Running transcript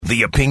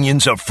The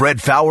opinions of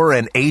Fred Faour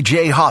and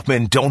A.J.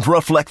 Hoffman don't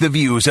reflect the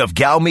views of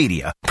Gal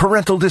Media.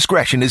 Parental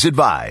discretion is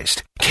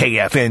advised.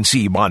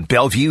 KFNC Mont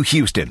Bellevue,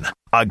 Houston,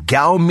 a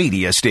Gal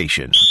Media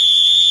station.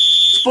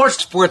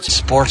 Sports. So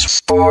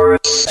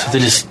they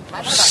just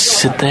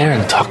sit there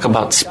and talk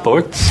about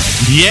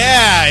sports?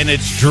 Yeah, and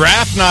it's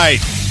draft night.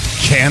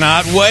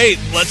 Cannot wait.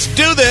 Let's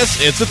do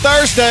this. It's a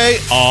Thursday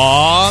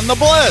on the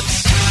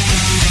Blitz.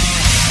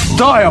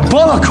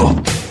 Diabolical.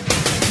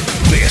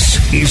 This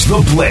is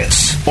The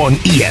Blitz on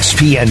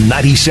ESPN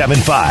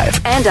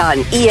 97.5. And on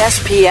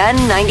ESPN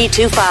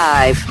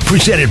 92.5.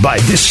 Presented by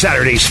this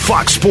Saturday's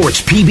Fox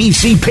Sports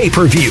PBC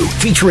pay-per-view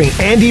featuring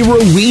Andy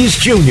Ruiz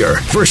Jr.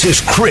 versus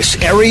Chris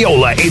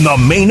Arreola in the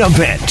main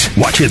event.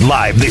 Watch it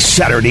live this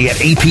Saturday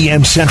at 8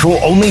 p.m. Central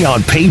only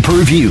on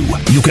pay-per-view.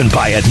 You can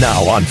buy it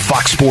now on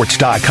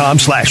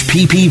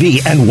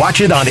foxsports.com/PPV and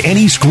watch it on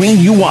any screen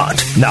you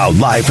want. Now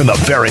live from the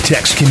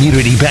Veritex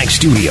Community Bank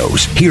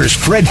Studios, here's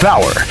Fred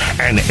Faour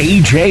and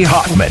A.J.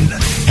 Hoffman.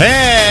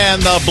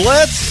 And the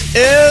Blitz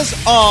is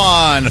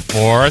on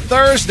for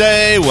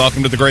Thursday.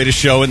 Welcome to the greatest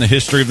show in the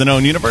history of the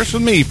known universe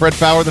with me, Fred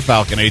Faour, the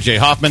Falcon, A.J.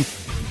 Hoffman,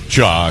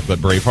 Chocolate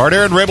Braveheart,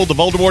 Aaron Rabel, the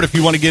Voldemort. If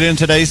you want to get in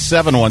today,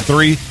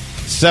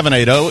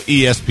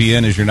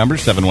 713-780-ESPN is your number,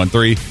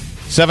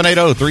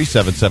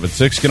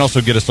 713-780-3776. You can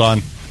also get us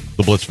on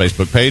the Blitz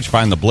Facebook page.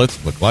 Find the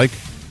Blitz, look like.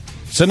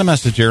 Send a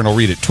message, Aaron will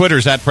read it.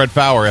 Twitter's at Fred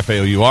Faour,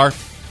 F-A-O-U-R.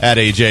 At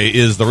AJ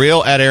is the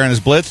real. At Aaron is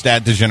Blitzed.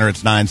 At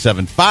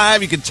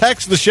Degenerates975. You can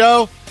text the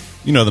show.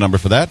 You know the number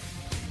for that.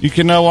 You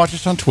can watch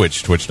us on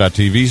Twitch.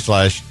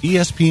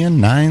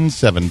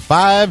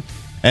 Twitch.tv/ESPN975.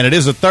 And it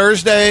is a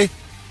Thursday,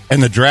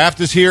 and the draft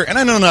is here. And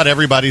I know not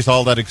everybody's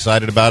all that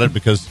excited about it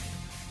because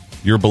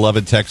your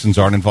beloved Texans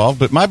aren't involved,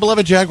 but my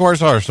beloved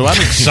Jaguars are. So I'm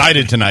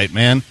excited tonight,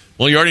 man.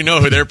 Well, you already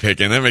know who they're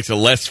picking. That makes it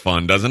less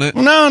fun, doesn't it?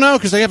 No,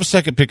 because they have a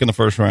second pick in the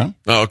first round.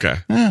 Oh, okay.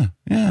 Yeah.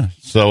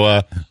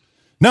 So,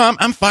 no,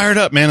 I'm fired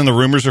up, man, and the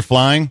rumors are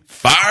flying.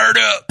 Fired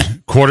up.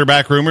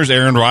 Quarterback rumors.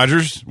 Aaron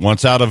Rodgers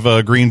wants out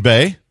of Green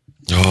Bay.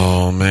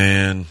 Oh,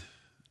 man.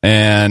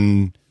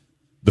 And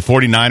the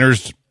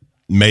 49ers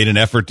made an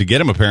effort to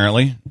get him,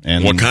 apparently.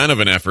 And what kind of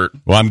an effort?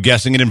 Well, I'm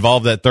guessing it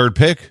involved that third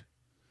pick.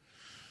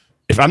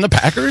 If I'm the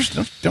Packers,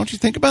 don't you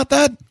think about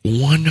that?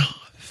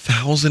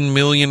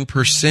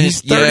 1,000,000,000%.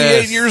 He's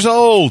 38 years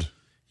old.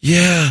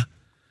 Yeah.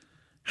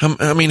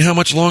 How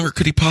much longer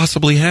could he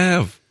possibly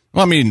have?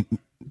 Well, I mean,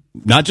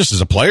 not just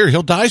as a player,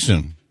 he'll die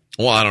soon.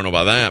 Well, I don't know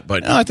about that,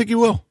 but no, I think he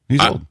will. He's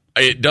old.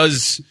 It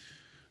does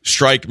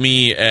strike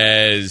me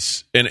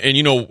as, and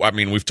you know, I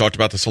mean, we've talked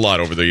about this a lot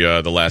over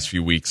the last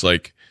few weeks.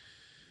 Like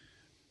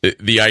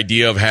the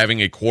idea of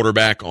having a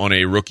quarterback on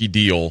a rookie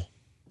deal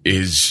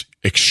is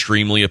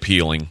extremely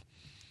appealing,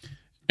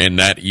 and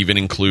that even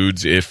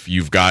includes if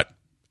you've got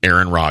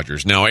Aaron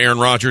Rodgers. Now, Aaron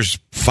Rodgers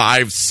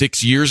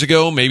 5-6 years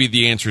ago, maybe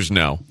the answer is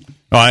no.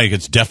 Oh, I think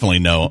it's definitely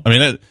no. I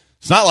mean,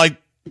 it's not like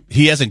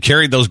he hasn't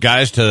carried those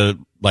guys to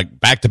like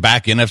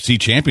back-to-back NFC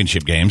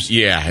championship games.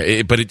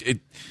 Yeah, but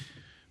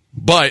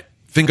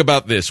think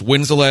about this.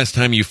 When's the last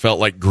time you felt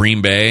like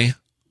Green Bay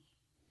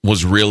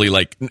was really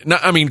like,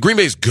 I mean, Green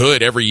Bay's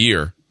good every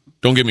year.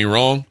 Don't get me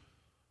wrong.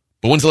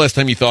 But when's the last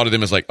time you thought of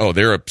them as like, oh,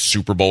 they're a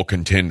Super Bowl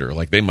contender.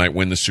 Like they might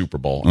win the Super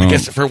Bowl. I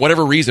guess for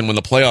whatever reason, when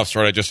the playoffs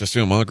start, I just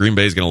assume, well, Green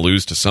Bay's going to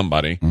lose to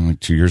somebody.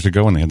 2 years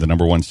ago when they had the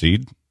number one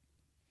seed.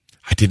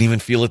 I didn't even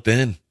feel it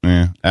then.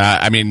 Yeah.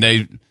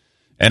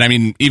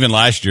 Even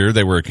last year,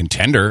 they were a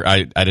contender.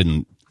 I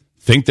didn't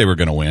think they were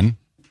going to win,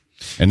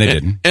 and they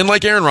didn't. And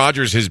like Aaron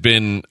Rodgers has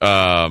been,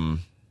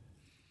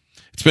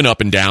 it's been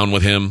up and down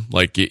with him.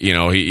 Like, you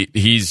know,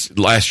 he's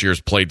last year's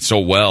played so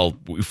well.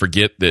 We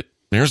forget that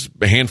there's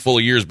a handful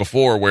of years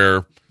before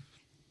where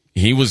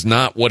he was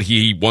not what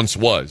he once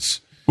was.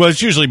 Well,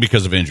 it's usually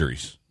because of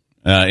injuries.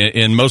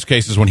 In most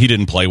cases, when he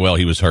didn't play well,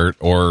 he was hurt,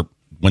 or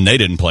when they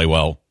didn't play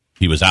well,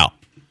 he was out.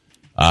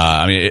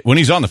 When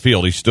he's on the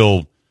field, he's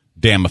still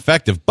damn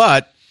effective.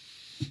 But,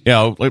 you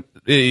know,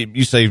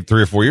 you say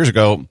 3 or 4 years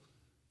ago,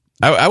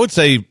 I would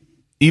say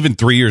even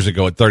 3 years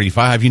ago at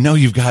 35, you know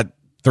you've got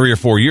 3 or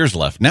 4 years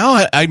left.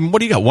 Now, what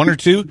do you got, 1 or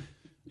 2?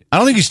 I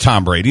don't think he's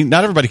Tom Brady.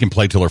 Not everybody can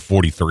play till they're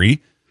 43.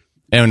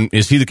 And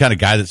is he the kind of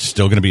guy that's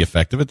still going to be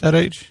effective at that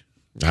age?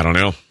 I don't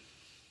know.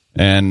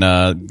 And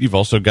you've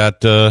also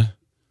got, you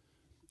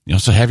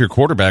also have your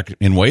quarterback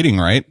in waiting,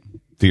 right?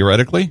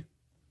 Theoretically.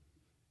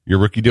 Your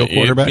rookie deal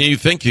quarterback? You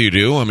think you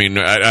do. I mean,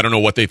 I don't know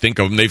what they think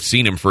of him. They've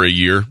seen him for a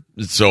year,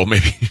 so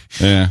maybe.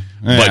 Yeah.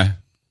 But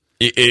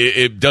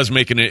it does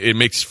it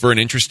makes for an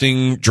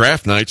interesting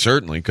draft night,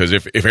 certainly, because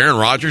if Aaron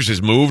Rodgers is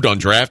moved on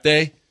draft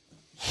day,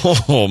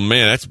 oh,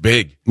 man, that's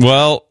big.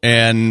 Well,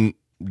 and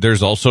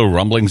there's also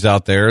rumblings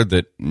out there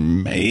that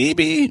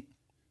maybe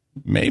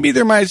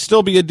there might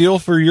still be a deal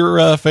for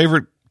your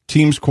favorite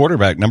team's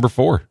quarterback, number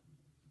 4.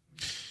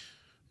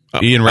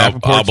 Ian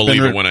Rappaport's I'll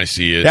believe it when I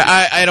see it. Yeah,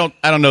 I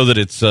don't know that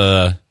it's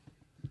I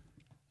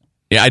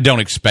don't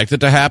expect it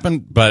to happen,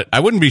 but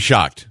I wouldn't be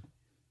shocked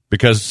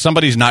because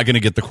somebody's not going to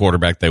get the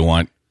quarterback they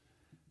want.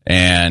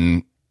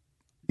 And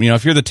you know,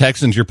 if you're the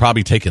Texans, you're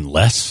probably taking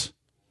less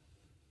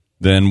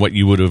than what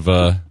you would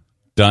have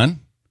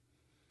done.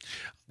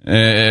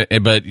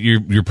 But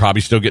you're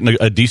probably still getting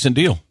a decent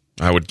deal.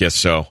 I would guess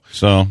so.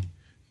 So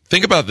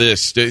think about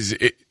this. Would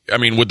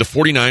the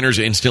 49ers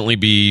instantly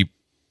be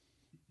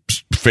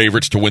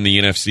favorites to win the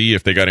NFC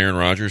if they got Aaron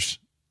Rodgers?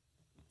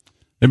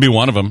 It'd be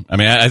one of them. I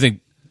mean, I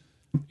think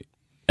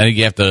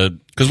you have to,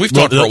 because we've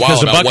talked for a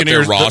while about what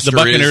their roster is. The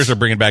Buccaneers are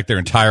bringing back their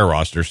entire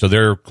roster, so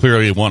they're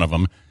clearly one of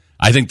them.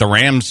 I think the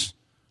Rams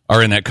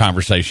are in that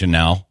conversation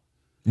now.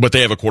 But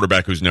they have a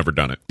quarterback who's never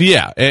done it.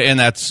 Yeah, and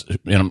that's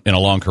in a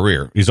long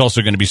career. He's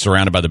also going to be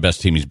surrounded by the best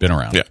team he's been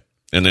around. Yeah,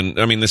 and then,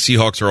 the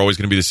Seahawks are always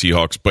going to be the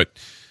Seahawks, but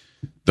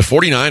the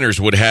 49ers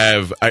would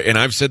have, and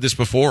I've said this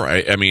before,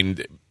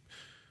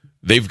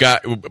 they've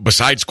got,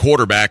 besides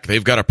quarterback,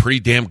 they've got a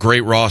pretty damn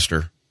great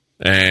roster.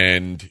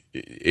 And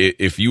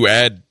if you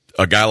add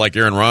a guy like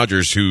Aaron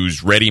Rodgers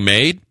who's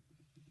ready-made,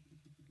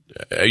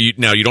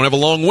 now you don't have a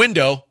long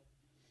window,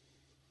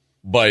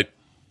 but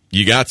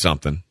you got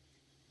something.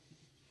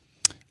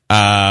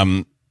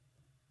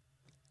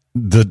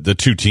 The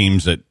two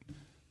teams that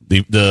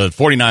the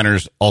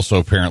 49ers also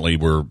apparently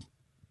were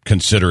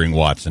considering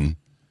Watson,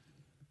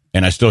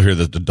 and I still hear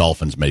that the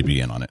Dolphins may be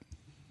in on it.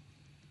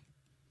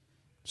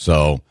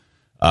 So,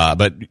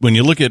 but when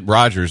you look at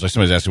Rodgers, like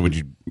somebody's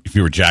asking, if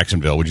you were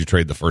Jacksonville, would you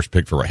trade the first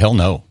pick for? Hell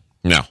no.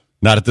 No.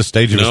 Not at this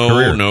stage of his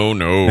career. No.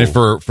 And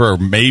for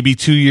maybe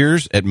 2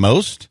 years at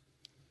most,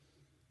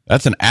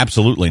 that's an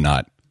absolutely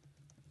not.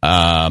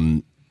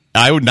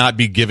 I would not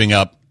be giving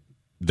up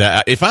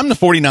that. If I'm the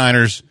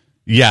 49ers,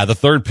 yeah, the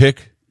third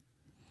pick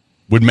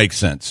would make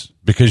sense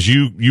because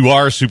you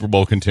are a Super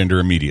Bowl contender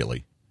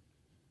immediately.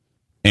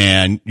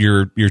 And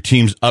your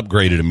team's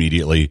upgraded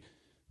immediately.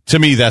 To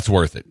me, that's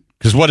worth it.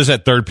 Because what is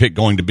that third pick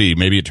going to be?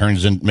 Maybe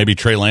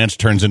Trey Lance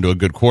turns into a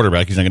good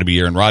quarterback. He's not going to be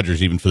Aaron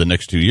Rodgers even for the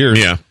next 2 years.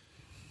 Yeah.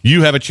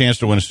 You have a chance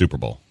to win a Super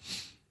Bowl.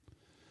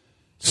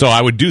 So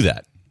I would do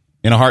that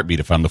in a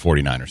heartbeat if I'm the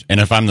 49ers. And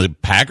if I'm the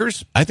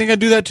Packers, I think I'd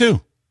do that too.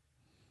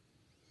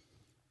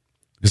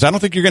 Because I don't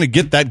think you're going to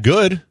get that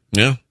good.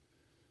 Yeah.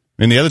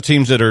 And the other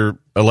teams that are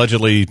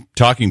allegedly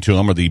talking to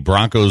him are the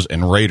Broncos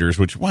and Raiders,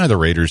 which why do the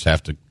Raiders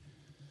have to...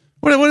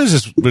 What is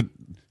this?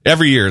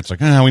 Every year it's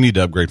like, we need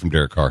to upgrade from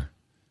Derek Carr.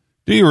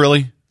 Do you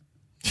really?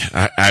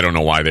 I don't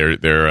know why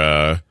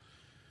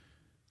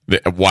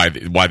why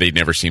they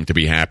never seem to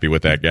be happy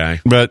with that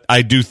guy. But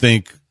I do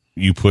think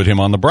you put him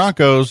on the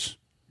Broncos,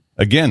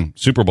 again,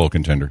 Super Bowl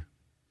contender.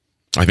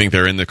 I think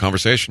they're in the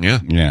conversation, yeah.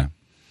 Yeah.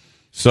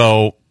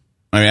 So,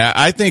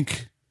 I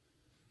think,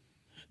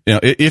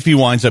 if he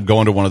winds up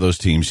going to one of those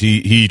teams,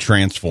 he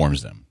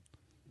transforms them.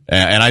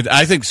 And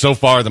I think so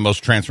far the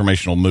most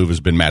transformational move has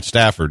been Matt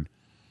Stafford,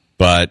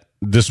 but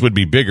this would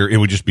be bigger. It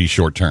would just be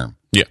short term.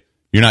 Yeah.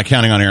 You're not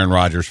counting on Aaron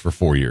Rodgers for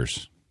 4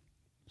 years.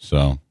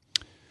 So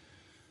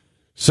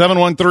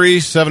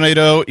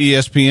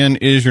 713-780-ESPN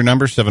is your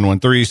number,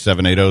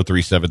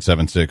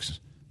 713-780-3776.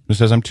 Who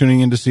says, I'm tuning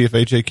in to see if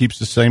HA keeps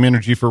the same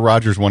energy for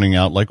Rodgers winning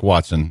out like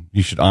Watson.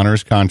 He should honor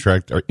his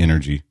contract or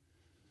energy.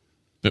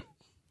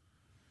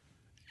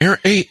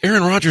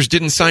 Aaron Rodgers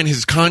didn't sign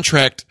his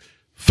contract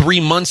 3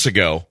 months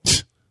ago.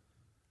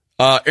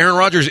 Aaron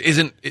Rodgers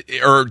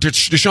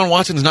Deshaun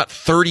Watson's not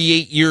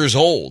 38 years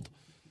old.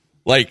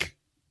 Like,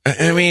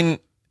 I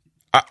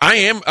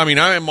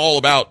am all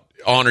about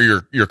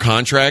honor your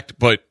contract,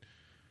 but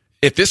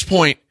at this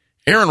point,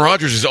 Aaron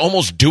Rodgers is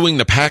almost doing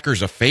the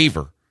Packers a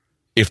favor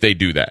if they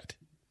do that.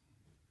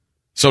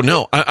 So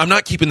no, I'm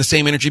not keeping the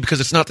same energy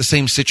because it's not the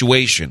same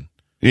situation.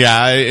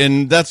 Yeah,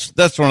 and that's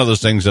one of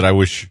those things that I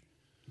wish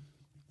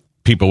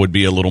people would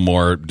be a little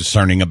more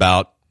discerning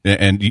about.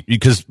 And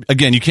because,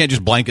 again, you can't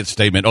just blanket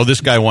statement,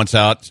 this guy wants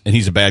out and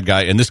he's a bad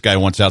guy, and this guy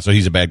wants out, so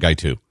he's a bad guy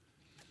too.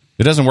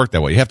 It doesn't work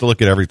that way. You have to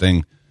look at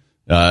everything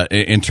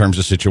in terms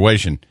of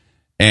situation.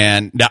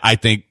 And do I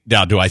think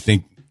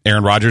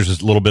Aaron Rodgers is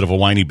a little bit of a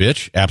whiny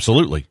bitch?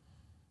 Absolutely.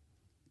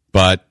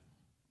 But,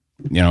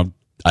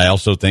 I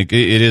also think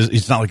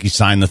it's not like he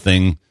signed the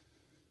thing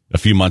a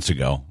few months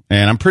ago.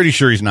 And I'm pretty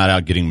sure he's not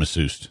out getting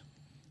masseused.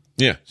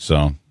 Yeah.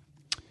 So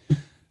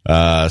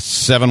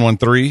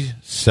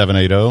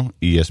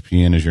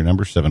 713-780-ESPN is your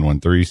number,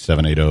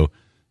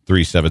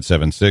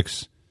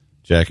 713-780-3776.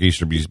 Jack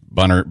Easterby's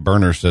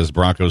burner says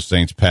Broncos,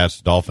 Saints,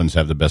 Pats, Dolphins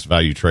have the best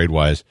value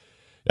trade-wise.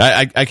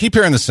 I keep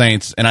hearing the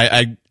Saints, and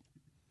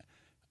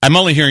I'm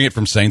only hearing it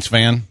from Saints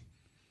fan,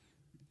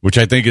 which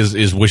I think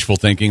is wishful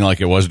thinking like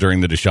it was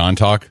during the Deshaun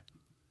talk.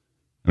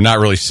 I'm not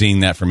really seeing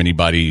that from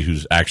anybody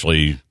who's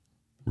actually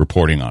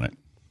reporting on it.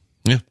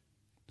 Yeah.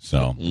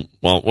 So,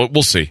 well,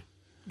 we'll see.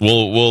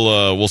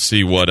 We'll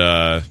see what.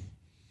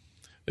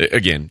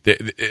 Again,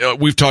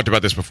 we've talked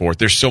about this before.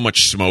 There's so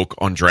much smoke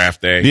on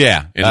draft day.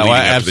 Yeah,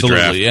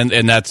 absolutely, and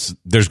and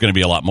there's going to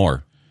be a lot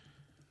more.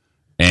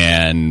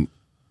 And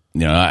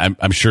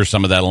I'm sure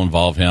some of that'll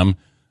involve him.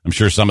 I'm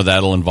sure some of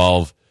that'll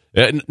involve.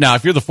 Now,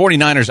 if you're the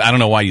 49ers, I don't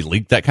know why you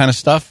leak that kind of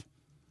stuff,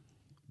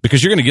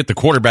 because you're going to get the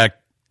quarterback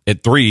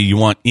at 3 you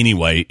want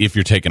anyway if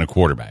you're taking a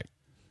quarterback.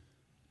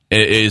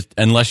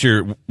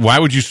 Why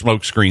would you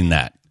smoke screen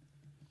that?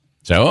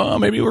 So,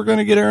 maybe we're going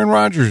to get Aaron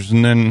Rodgers,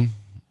 and then,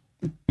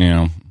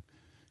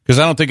 because Because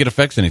I don't think it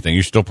affects anything.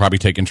 You're still probably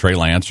taking Trey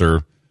Lance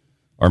or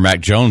Mac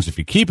Jones if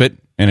you keep it.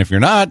 And if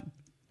you're not,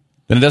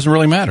 then it doesn't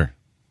really matter.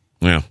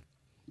 Yeah.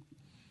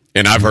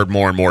 And I've heard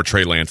more and more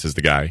Trey Lance is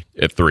the guy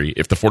at 3.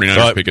 If the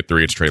 49ers pick at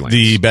 3, it's Trey Lance.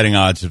 The betting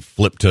odds have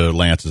flipped to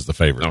Lance as the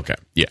favorite. Okay.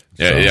 Yeah.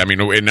 So. I mean,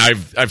 and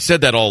I've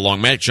said that all along.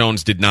 Mac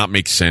Jones did not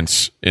make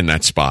sense in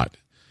that spot.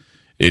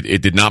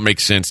 It did not make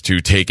sense to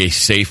take a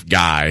safe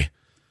guy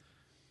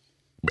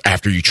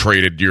after you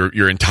traded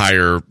your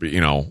entire,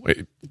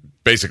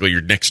 basically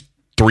your next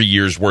 3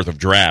 years worth of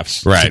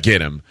drafts to get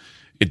him.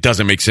 It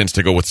doesn't make sense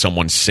to go with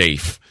someone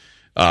safe.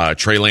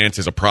 Trey Lance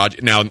is a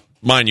project. Now,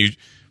 mind you,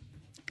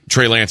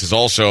 Trey Lance is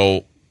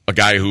also a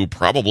guy who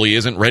probably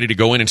isn't ready to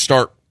go in and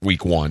start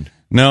week 1.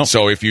 No.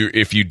 So if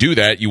you do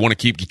that, you want to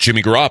keep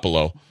Jimmy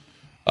Garoppolo.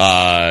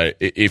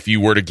 If you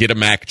were to get a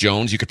Mac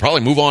Jones, you could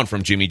probably move on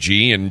from Jimmy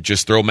G and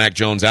just throw Mac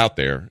Jones out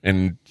there.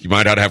 And you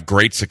might not have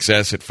great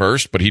success at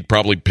first, but he'd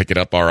probably pick it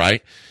up all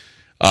right.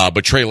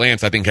 But Trey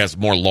Lance, I think, has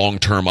more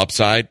long-term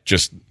upside.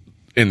 Just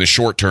in the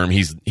short term,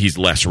 he's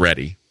less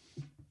ready.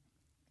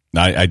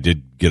 I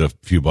did get a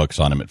few bucks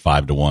on him at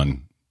 5-1.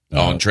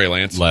 On Trey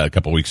Lance? A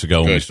couple weeks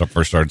ago when we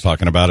first started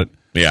talking about it.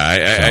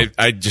 Yeah,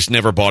 I just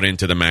never bought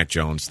into the Mac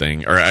Jones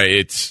thing. Or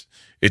it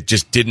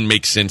just didn't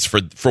make sense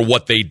for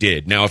what they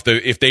did. Now,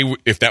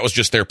 if that was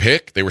just their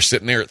pick, they were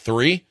sitting there at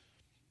 3,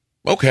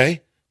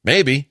 okay,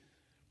 maybe.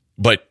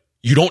 But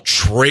you don't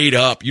trade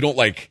up. You don't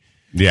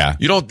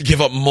you don't give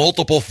up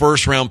multiple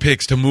first-round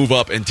picks to move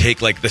up and take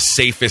the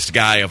safest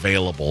guy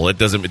available. It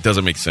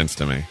doesn't make sense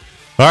to me.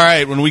 All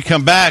right, when we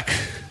come back,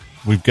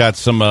 we've got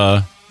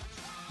some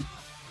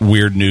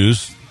weird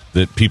news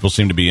that people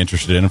seem to be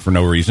interested in for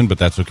no reason, but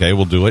that's okay.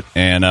 We'll do it.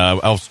 And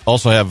I'll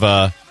also have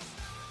the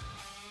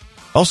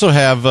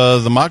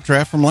mock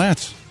draft from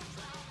Lance.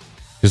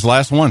 His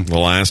last one. The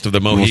last of the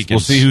Mohicans. We'll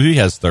see who he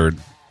has third.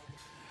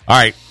 All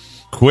right,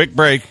 quick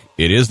break.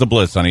 It is the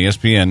Blitz on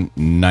ESPN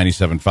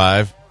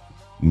 97.5,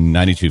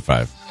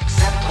 92.5.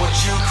 Accept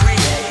what you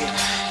create.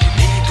 You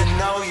need to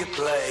know your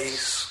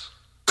place.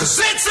 'Cause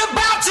it's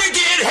about to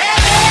get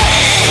heavy.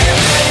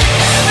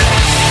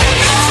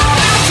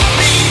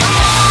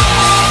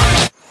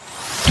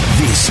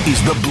 This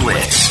is the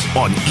Blitz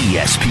on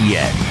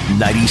ESPN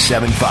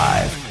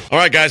 97.5. All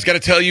right, guys, got to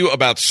tell you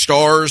about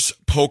Stars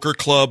Poker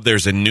Club.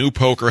 There's a new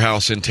poker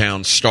house in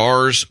town,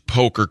 Stars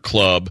Poker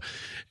Club.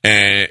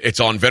 And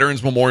it's on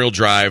Veterans Memorial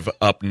Drive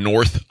up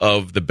north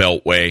of the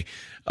Beltway.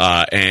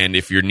 And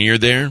if you're near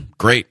there,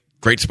 great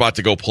spot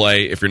to go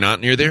play. If you're not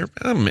near there,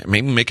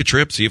 maybe make a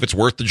trip, see if it's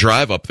worth the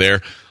drive up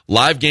there.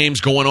 Live games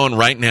going on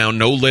right now,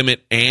 No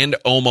Limit and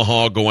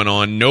Omaha going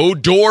on. No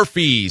door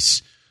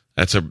fees.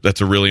 That's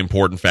a really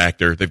important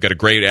factor. They've got a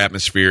great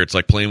atmosphere. It's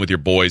like playing with your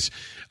boys.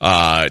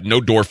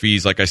 No door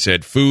fees, like I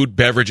said. Food,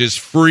 beverages,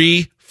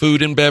 free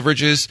food and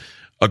beverages.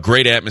 A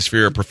great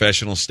atmosphere, a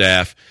professional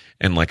staff,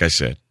 and like I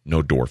said,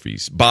 no door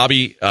fees.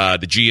 Bobby,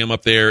 the GM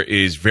up there,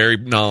 is very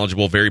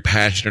knowledgeable, very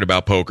passionate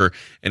about poker,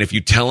 and if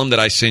you tell him that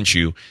I sent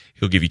you,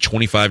 he'll give you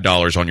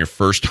 $25 on your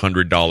first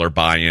 $100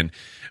 buy-in.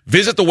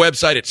 Visit the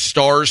website at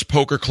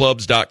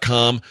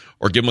starspokerclubs.com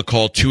or give them a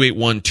call,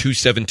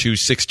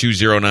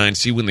 281-272-6209.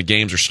 See when the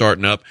games are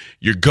starting up.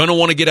 You're going to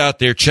want to get out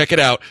there. Check it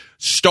out.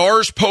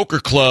 Stars Poker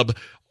Club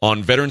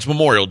on Veterans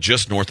Memorial,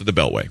 just north of the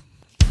Beltway.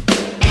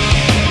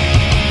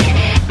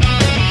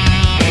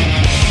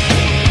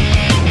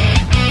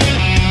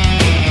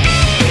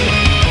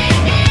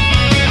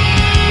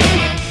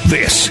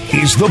 This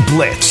is The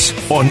Blitz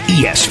on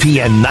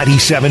ESPN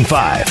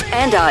 97.5.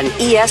 And on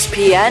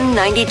ESPN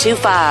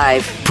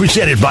 92.5.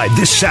 Presented by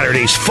this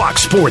Saturday's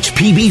Fox Sports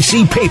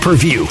PBC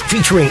pay-per-view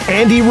featuring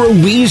Andy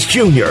Ruiz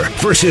Jr.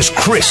 versus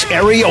Chris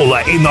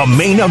Areola in the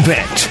main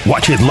event.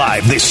 Watch it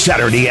live this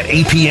Saturday at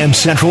 8 p.m.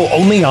 Central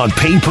only on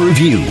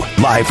pay-per-view.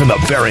 Live from the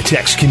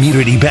Veritex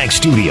Community Bank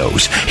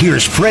Studios,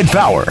 here's Fred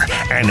Faour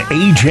and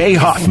A.J.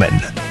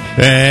 Hoffman.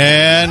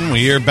 And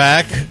we are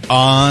back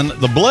on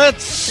the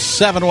Blitz.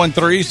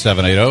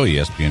 713-780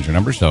 ESPN's your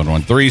number.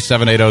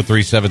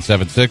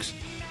 713-780-3776.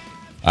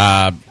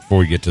 Before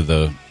we get to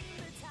the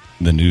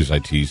news I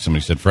teased,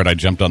 somebody said, Fred, I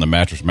jumped on the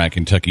Mattress Mac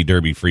Kentucky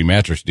Derby free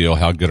mattress deal.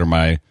 How good are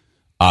my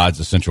odds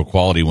Essential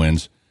Quality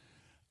wins?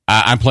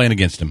 I'm playing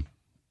against him.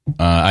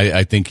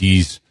 I think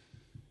he's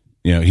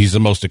the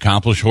most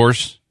accomplished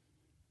horse,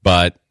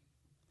 but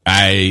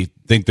I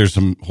think there's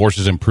some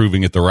horses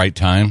improving at the right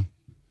time.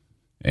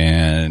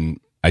 And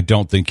I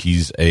don't think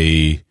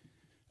I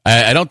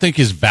don't think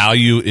his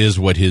value is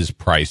what his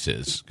price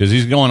is, because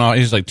he's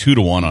like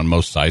 2-1 on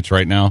most sites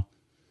right now.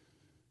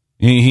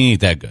 He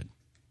ain't that good.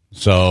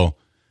 So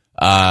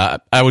I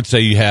would say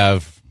you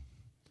have,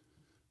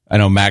 I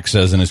know Max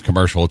says in his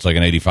commercial it's like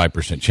an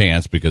 85%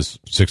 chance because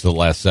 6 of the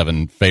last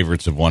 7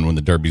 favorites have won when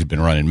the Derby's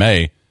been run in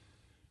May.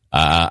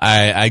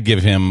 I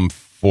give him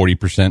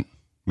 40%,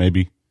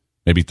 maybe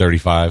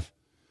 35.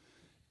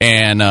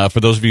 And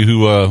for those of you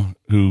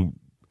who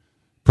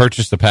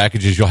purchase the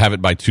packages, you'll have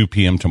it by 2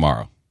 p.m.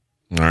 tomorrow.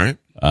 All right.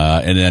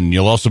 And then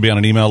you'll also be on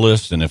an email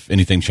list, and if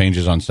anything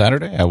changes on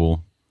Saturday, I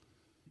will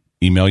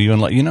email you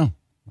and let you know,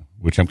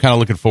 which I'm kind of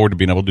looking forward to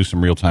being able to do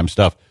some real-time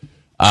stuff.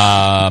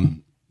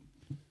 And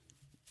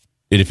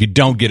if you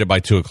don't get it by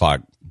 2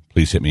 o'clock,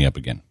 please hit me up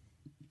again.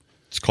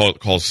 It's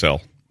called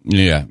sell.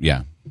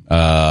 Yeah.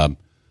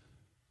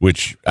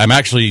 Which I'm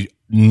actually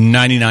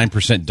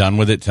 99% done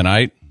with it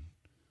tonight,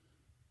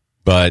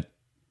 but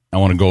I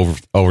want to go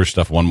over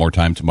stuff one more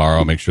time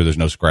tomorrow. Make sure there's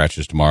no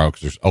scratches tomorrow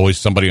because there's always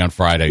somebody on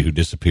Friday who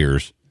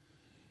disappears.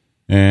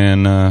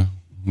 And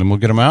then we'll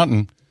get them out,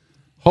 and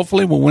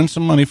hopefully we'll win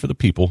some money for the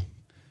people.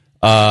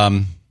 All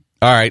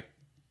right.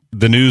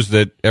 The news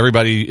that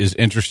everybody is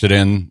interested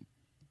in,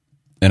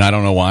 and I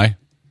don't know why,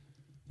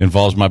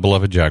 involves my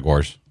beloved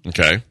Jaguars.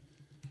 Okay. Did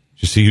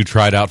you see who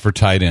tried out for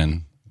tight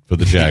end for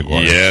the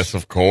Jaguars? Yes,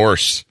 of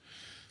course.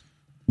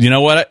 You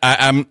know what?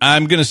 I'm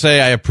going to say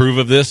I approve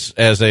of this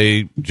as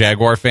a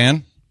Jaguar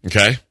fan.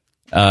 Okay.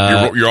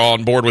 You're all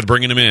on board with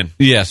bringing him in.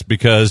 Yes,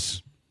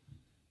 because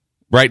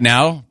right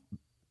now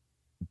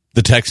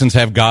the Texans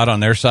have God on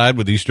their side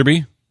with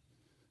Easterby.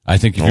 I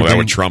think if that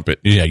would trump it.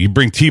 Yeah, you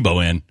bring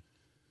Tebow in,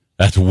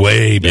 that's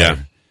way better.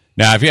 Yeah.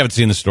 Now, if you haven't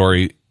seen the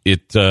story,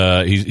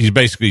 he's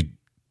basically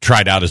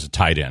tried out as a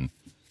tight end,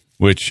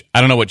 which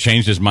I don't know what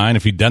changed his mind.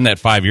 If he'd done that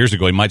 5 years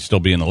ago, he might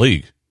still be in the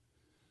league.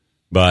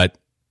 But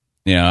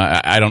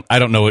I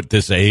don't know at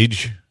this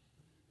age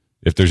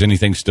if there's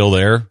anything still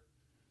there.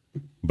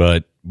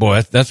 But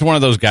boy, that's one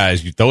of those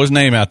guys. You throw his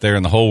name out there,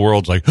 and the whole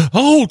world's like,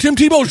 "Oh, Tim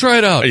Tebow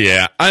tried out."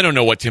 Yeah, I don't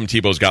know what Tim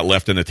Tebow's got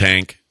left in the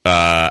tank.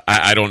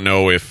 I don't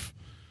know if.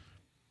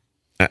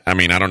 I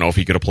mean, I don't know if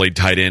he could have played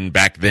tight end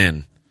back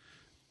then.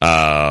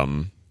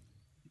 But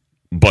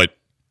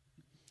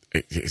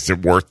is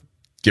it worth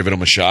giving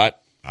him a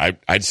shot?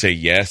 I'd say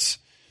yes.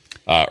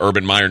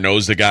 Urban Meyer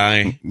knows the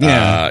guy.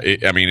 Yeah.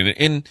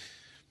 And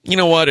you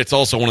know what? It's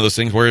also one of those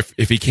things where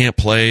if he can't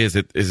play, is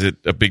it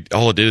a big?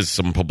 All it is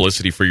some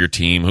publicity for your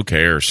team. Who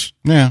cares?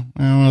 Yeah.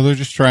 Well, they're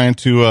just trying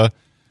to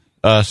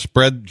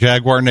spread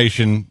Jaguar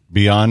Nation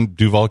beyond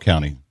Duval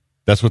County.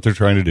 That's what they're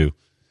trying to do.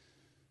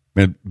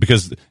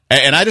 Because,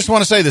 and I just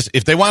want to say this: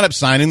 if they wind up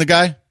signing the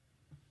guy,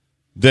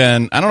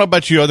 then I don't know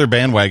about you other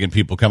bandwagon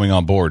people coming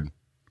on board,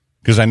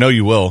 because I know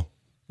you will.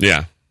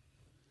 Yeah.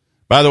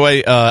 By the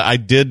way, I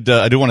do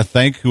want to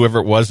thank whoever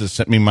it was that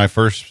sent me my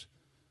first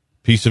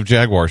piece of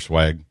Jaguar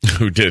swag.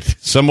 Who did?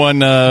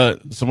 Someone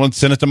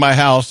sent it to my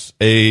house,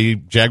 a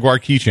Jaguar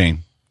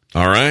keychain.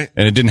 All right.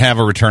 And it didn't have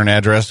a return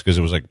address because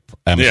it was like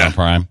Amazon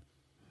Prime.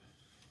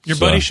 Your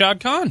buddy Shad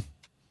Khan.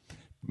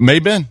 May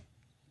have been.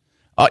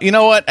 You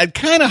know what? I'd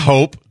kind of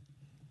hope.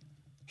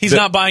 He's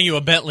not buying you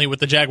a Bentley with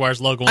the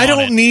Jaguars logo on it. I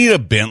don't need a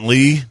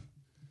Bentley.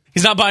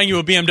 He's not buying you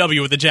a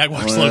BMW with the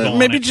Jaguars logo on it.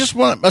 Maybe just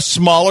a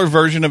smaller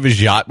version of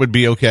his yacht would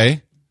be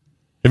okay.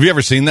 Have you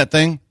ever seen that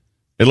thing?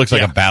 It looks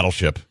like a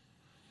battleship.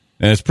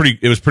 And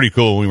it was pretty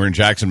cool. When we were in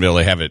Jacksonville,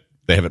 they have it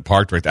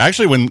parked right there.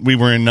 Actually, when we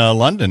were in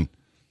London,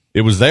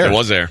 it was there. It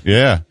was there.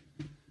 Yeah.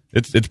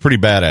 It's pretty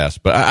badass.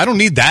 But I don't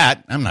need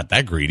that. I'm not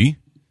that greedy.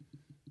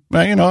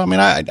 But,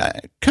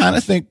 I kind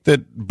of think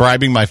that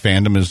bribing my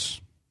fandom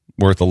is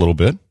worth a little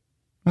bit.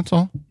 That's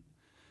all.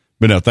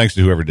 But no, thanks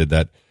to whoever did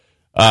that.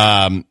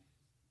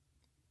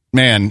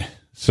 Man,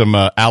 some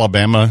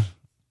Alabama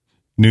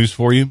news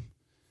for you.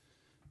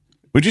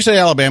 Would you say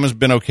Alabama's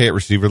been okay at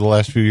receiver the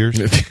last few years?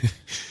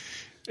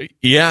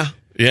 Yeah.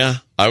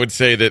 I would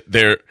say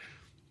that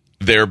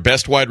their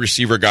best wide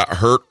receiver got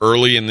hurt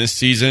early in this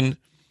season,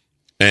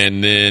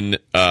 and then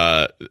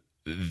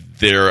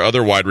their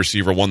other wide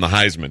receiver won the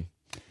Heisman.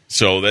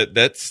 So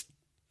that's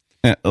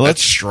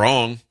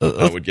strong,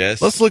 I would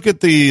guess. Let's look at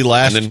the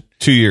last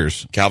 2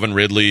 years. Calvin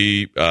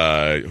Ridley,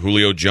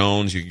 Julio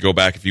Jones. You can go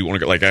back if you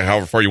want to go,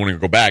 however far you want to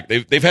go back.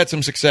 They've had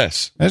some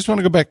success. I just want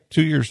to go back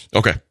 2 years.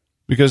 Okay.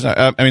 Because,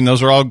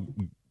 those are all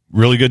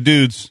really good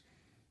dudes.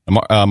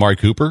 Amari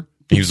Cooper.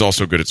 He was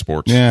also good at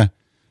sports. Yeah.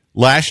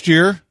 Last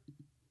year,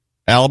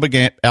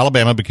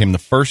 Alabama became the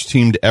first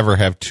team to ever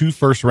have 2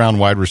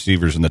 first-round wide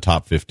receivers in the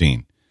top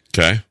 15.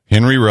 Okay.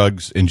 Henry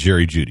Ruggs and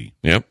Jerry Jeudy.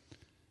 Yep.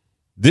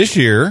 This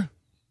year...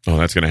 Oh,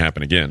 that's going to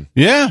happen again.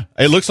 Yeah,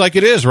 it looks like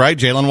it is, right?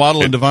 Jalen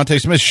Waddle and Devontae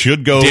Smith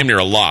should go... Damn near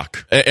a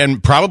lock.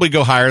 And probably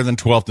go higher than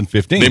 12th and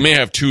 15th. They may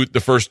have the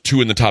first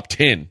 2 in the top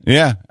 10.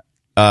 Yeah.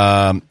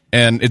 And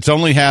it's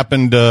only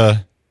happened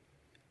a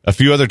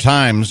few other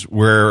times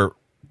where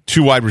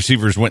 2 wide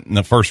receivers went in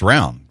the first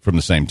round from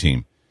the same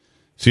team.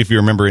 See if you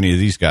remember any of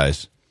these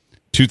guys.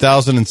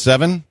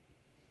 2007,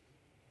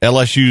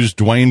 LSU's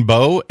Dwayne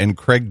Bowe and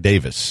Craig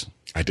Davis.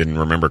 I didn't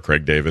remember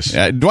Craig Davis.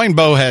 Dwayne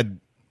Bowe had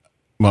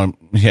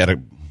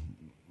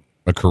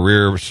a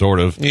career, sort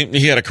of.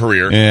 He had a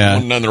career. Yeah.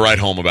 None to write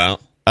home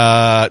about.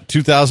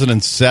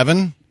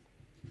 2007,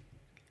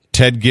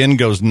 Ted Ginn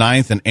goes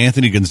 9th, and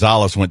Anthony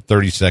Gonzalez went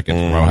 32nd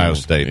from Ohio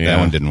State. Yeah. That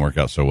one didn't work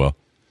out so well.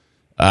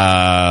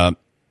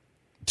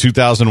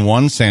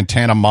 2001,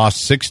 Santana Moss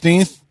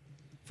 16th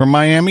from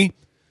Miami.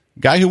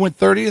 Guy who went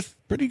 30th,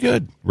 pretty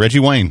good. Reggie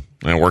Wayne.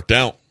 That worked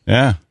out.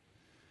 Yeah.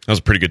 That was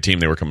a pretty good team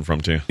they were coming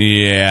from, too.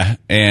 Yeah.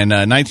 And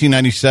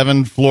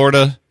 1997,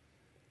 Florida,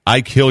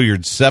 Ike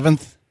Hilliard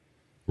 7th,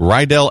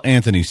 Rydell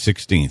Anthony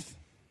 16th.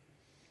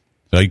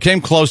 So he came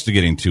close to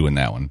getting 2 in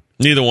that one.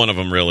 Neither one of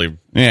them really.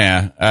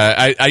 Yeah.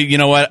 I you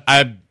know what?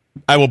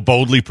 I will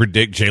boldly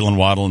predict Jalen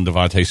Waddle and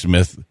Devontae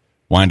Smith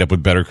wind up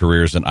with better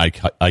careers than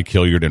Ike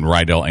Hilliard and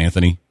Rydell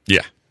Anthony.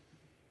 Yeah.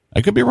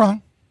 I could be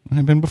wrong.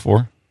 I've been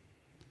before.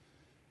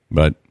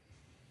 But,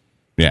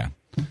 yeah.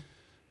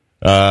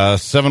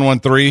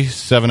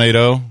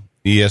 713-780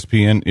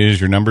 ESPN is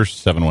your number.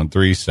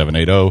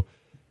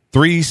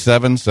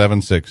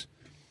 713-780-3776.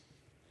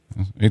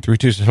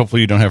 832 says,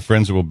 hopefully you don't have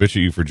friends that will bitch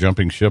at you for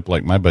jumping ship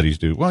like my buddies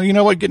do. Well, you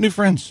know what? Get new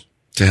friends.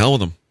 To hell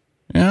with them.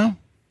 Yeah.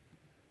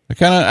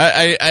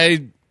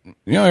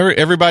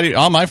 Everybody,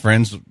 all my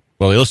friends,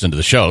 well, they listen to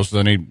the show,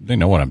 so they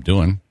know what I'm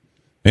doing.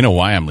 They know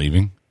why I'm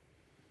leaving.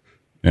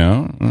 You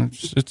know,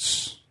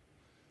 it's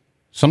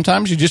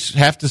sometimes you just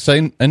have to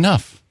say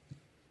enough.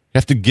 You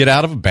have to get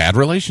out of a bad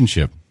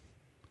relationship.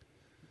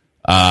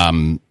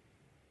 Apparently,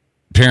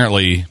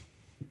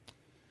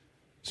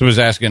 someone was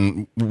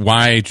asking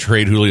why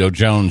trade Julio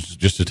Jones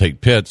just to take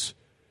Pitts.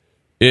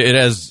 It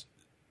has,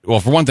 well,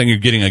 for one thing, you're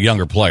getting a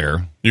younger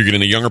player. You're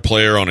getting a younger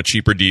player on a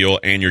cheaper deal,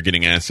 and you're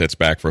getting assets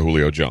back for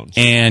Julio Jones.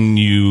 And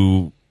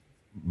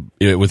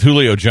with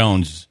Julio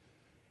Jones,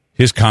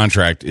 his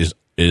contract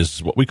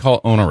is what we call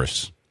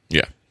onerous.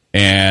 Yeah.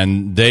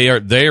 And they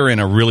are in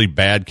a really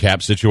bad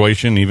cap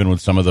situation, even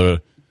with some of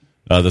the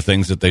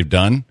things that they've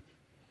done.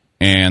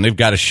 And they've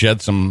got to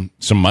shed some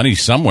money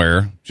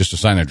somewhere just to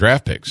sign their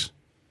draft picks.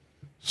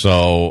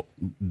 So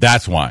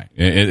that's why.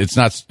 It's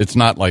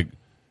not like,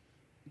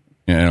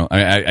 you know,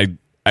 I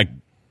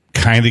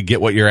kind of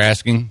get what you're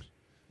asking.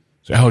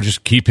 So,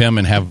 just keep him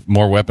and have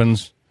more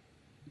weapons.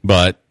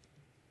 But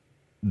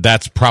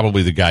that's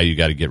probably the guy you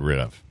got to get rid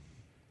of.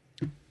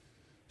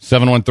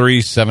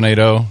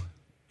 713-780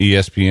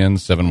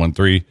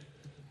 ESPN,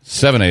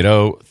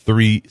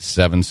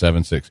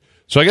 713-780-3776.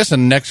 So I guess the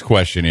next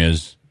question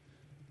is,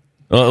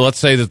 let's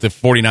say that the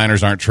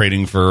 49ers aren't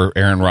trading for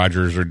Aaron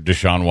Rodgers or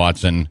Deshaun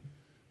Watson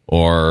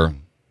or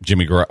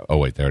Jimmy Garoppolo. Oh,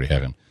 wait, they already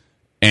have him.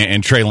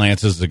 And Trey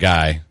Lance is the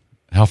guy.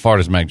 How far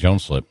does Mac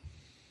Jones slip?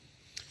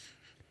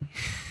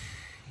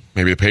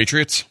 Maybe the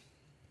Patriots?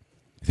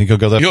 You think he'll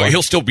go that far?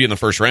 He'll still be in the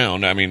first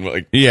round. I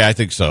mean, yeah, I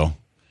think so.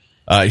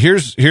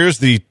 Here's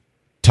the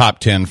top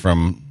 10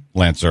 from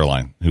Lance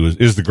Zierlein, who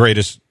is the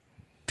greatest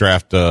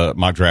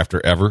mock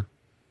drafter ever.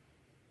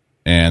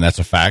 And that's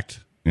a fact.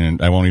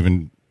 And I won't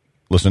even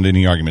listen to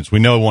any arguments. We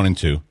know 1 and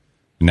 2.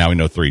 And now we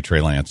know 3,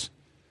 Trey Lance.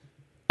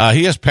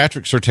 He has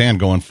Patrick Surtain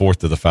going 4th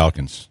to the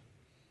Falcons.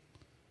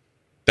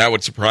 That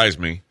would surprise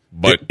me.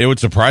 But it would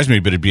surprise me,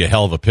 but it'd be a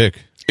hell of a pick.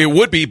 It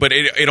would be, but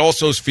it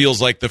also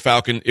feels like the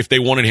Falcon, if they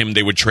wanted him,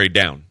 they would trade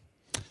down.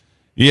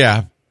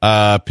 Yeah.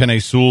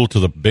 Penei Sewell to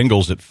the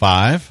Bengals at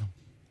 5,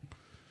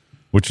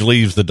 which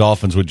leaves the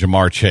Dolphins with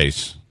Jamar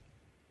Chase.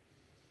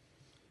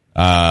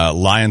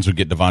 Lions would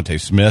get Devontae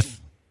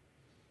Smith.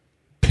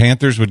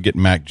 Panthers would get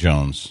Mac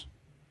Jones.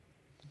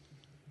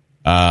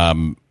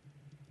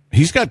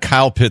 He's got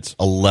Kyle Pitts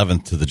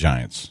 11th to the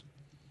Giants.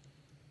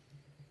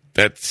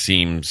 That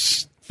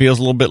feels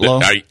a little bit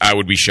low. I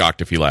would be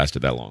shocked if he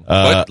lasted that long.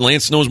 But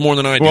Lance knows more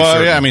than I do. Well,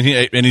 certainly. yeah,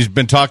 I mean, he's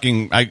been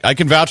talking. I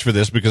can vouch for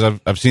this because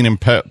I've seen him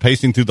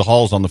pacing through the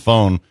halls on the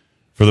phone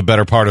for the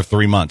better part of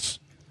 3 months,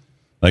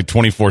 like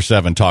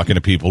 24/7, talking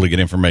to people to get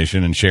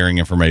information and sharing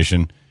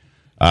information.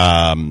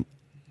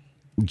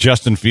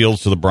 Justin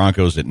Fields to the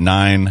Broncos at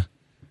 9.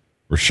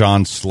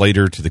 Rashawn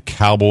Slater to the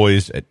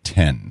Cowboys at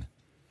 10.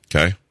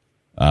 Okay.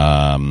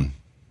 And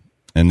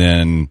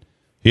then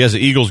he has the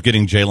Eagles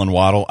getting Jalen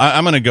Waddle.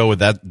 I'm going to go with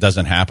that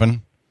doesn't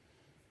happen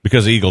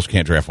because the Eagles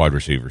can't draft wide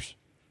receivers.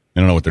 They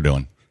don't know what they're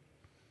doing.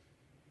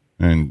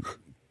 And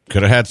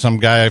could have had some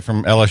guy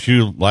from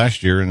LSU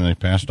last year, and they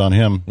passed on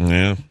him.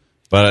 Yeah.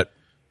 But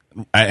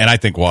I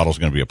think Waddle's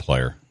going to be a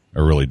player. I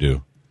really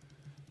do.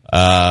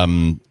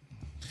 Well,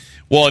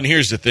 and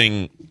here's the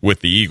thing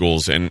with the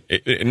Eagles, and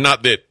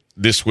not that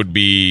this would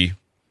be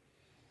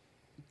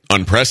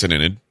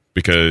unprecedented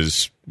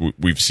because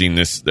we've seen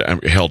this.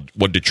 Held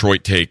what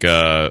Detroit take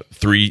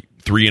 3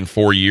 and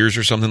 4 years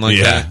or something like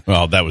that. Yeah,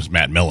 well, that was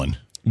Matt Millen.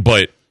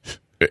 But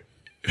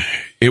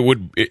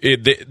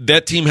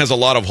that team has a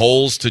lot of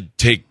holes to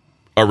take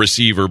a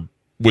receiver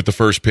with the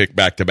first pick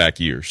back-to-back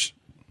years.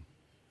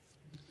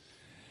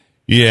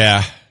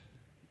 Yeah,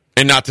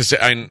 and not to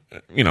say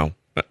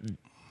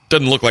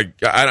doesn't look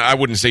like I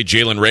wouldn't say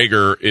Jalen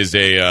Reagor is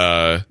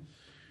a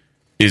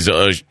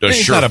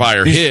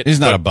surefire hit. He's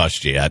not a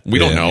bust yet. We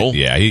don't know.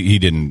 Yeah, he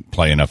didn't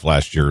play enough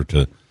last year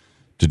to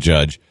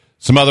judge.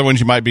 Some other ones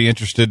you might be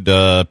interested.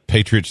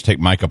 Patriots take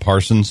Micah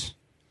Parsons.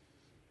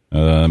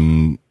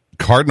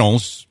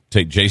 Cardinals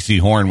take J.C.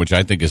 Horn, which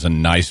I think is a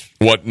nice.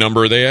 What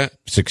number are they at?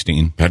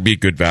 16. That'd be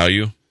good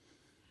value.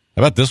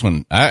 How about this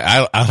one?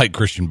 I like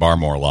Christian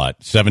Barmore a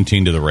lot.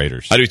 17 to the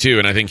Raiders. I do too,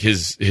 and I think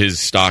his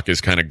stock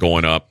is kind of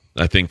going up.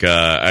 I think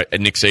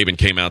Nick Saban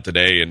came out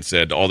today and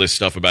said all this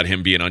stuff about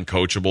him being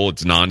uncoachable,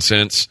 it's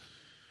nonsense.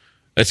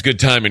 That's good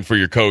timing for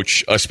your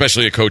coach,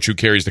 especially a coach who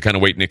carries the kind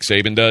of weight Nick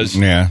Saban does,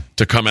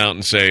 to come out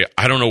and say,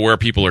 I don't know where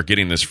people are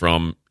getting this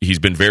from. He's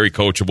been very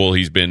coachable.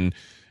 He's been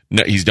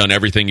No, he's done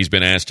everything he's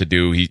been asked to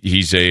do.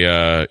 He's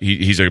a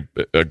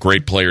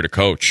great player to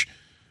coach.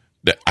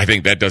 I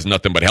think that does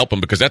nothing but help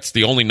him, because that's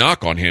the only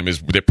knock on him, is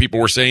that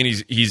people were saying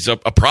he's a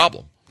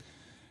problem.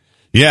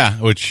 Yeah,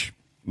 which,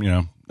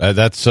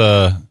 that's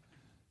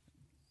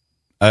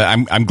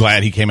I'm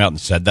glad he came out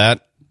and said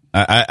that.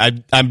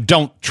 I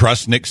don't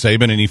trust Nick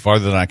Saban any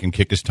farther than I can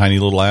kick his tiny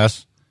little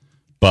ass,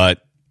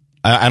 but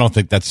I don't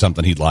think that's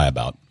something he'd lie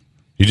about.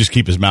 He just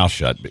keep his mouth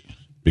shut,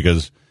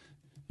 because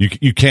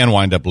you can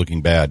wind up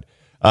looking bad.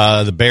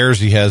 The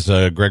Bears, he has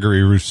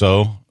Gregory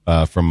Rousseau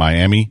from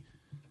Miami.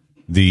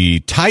 The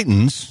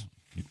Titans,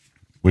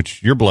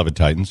 which your beloved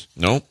Titans.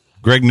 No.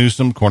 Greg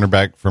Newsome,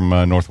 cornerback from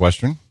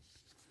Northwestern.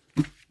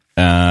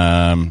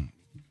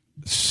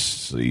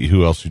 See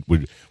who else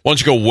would. Why don't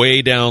you go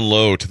way down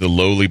low to the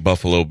lowly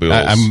Buffalo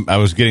Bills? I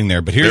was getting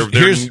there, but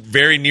here's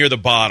very near the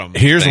bottom.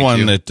 Here's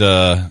one that.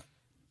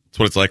 That's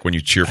what it's like when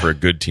you cheer for a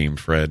good team,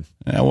 Fred.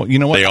 Well, you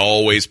know what? They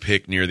always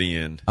pick near the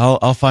end.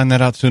 I'll find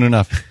that out soon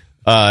enough.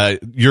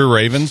 Your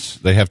Ravens,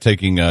 they have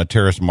taking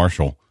Terrace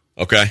Marshall.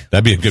 Okay,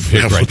 that'd be a good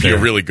pick. That right would be there.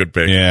 a really good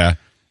pick. Yeah,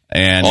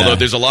 and although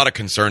there's a lot of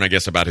concern, I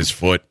guess, about his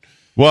foot.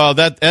 Well,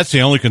 that's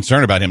the only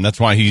concern about him.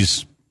 That's why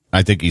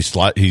I think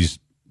he's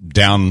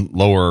down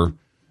lower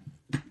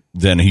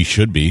than he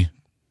should be.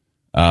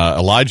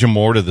 Elijah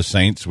Moore to the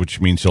Saints,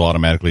 which means he'll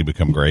automatically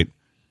become great.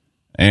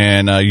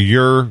 And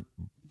your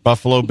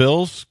Buffalo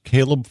Bills,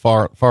 Caleb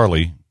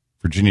Farley,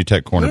 Virginia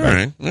Tech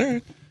cornerback. All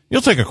right.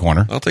 You'll take a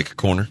corner. I'll take a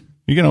corner.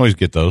 You can always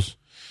get those.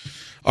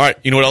 All right.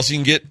 You know what else you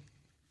can get?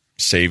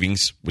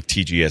 Savings with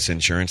TGS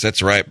Insurance.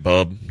 That's right,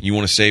 bub. You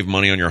want to save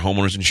money on your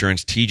homeowner's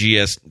insurance?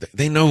 TGS,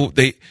 they know,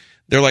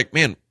 they're like,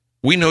 man,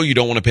 we know you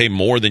don't want to pay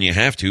more than you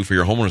have to for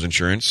your homeowner's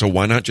insurance, so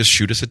why not just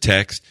shoot us a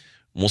text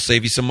and we'll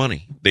save you some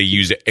money. They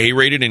use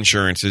A-rated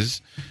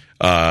insurances.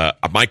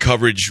 My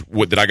coverage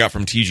that I got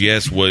from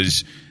TGS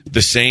was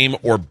the same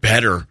or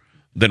better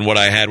than what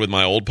I had with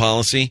my old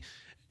policy,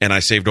 and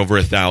I saved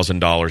over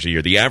 $1,000 a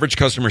year. The average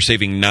customer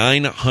saving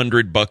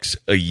 $900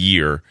 a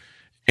year.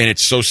 And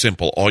it's so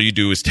simple. All you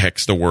do is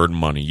text the word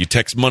money. You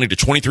text money to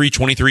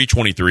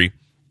 232323.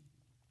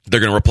 They're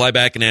going to reply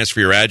back and ask for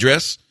your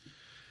address.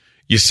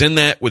 You send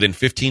that within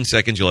 15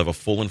 seconds. You'll have a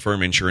full and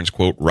firm insurance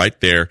quote right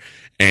there.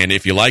 And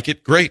if you like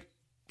it, great.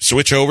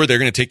 Switch over. They're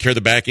going to take care of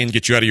the back end,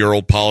 get you out of your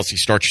old policy,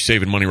 start you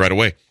saving money right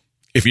away.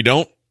 If you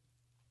don't,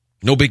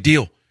 no big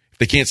deal. If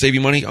they can't save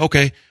you money,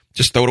 okay,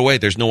 just throw it away.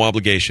 There's no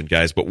obligation,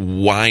 guys. But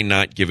why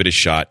not give it a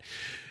shot?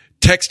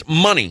 Text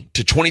money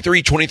to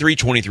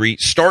 232323.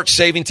 Start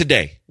saving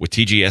today with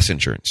TGS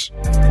Insurance.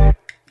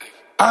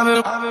 I've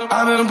been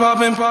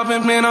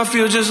popping, man, I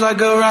feel just like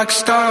a rock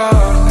star.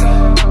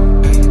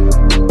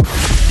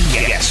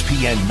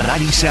 ESPN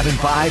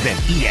 97.5 and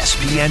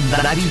ESPN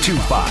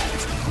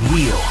 92.5.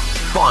 Real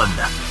fun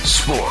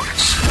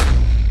sports.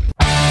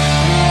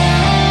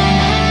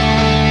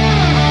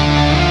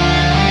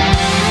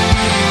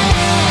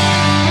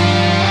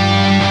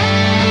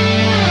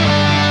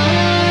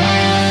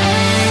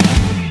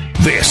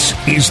 This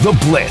is The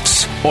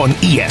Blitz on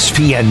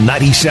ESPN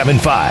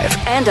 97.5.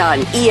 And on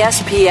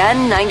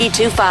ESPN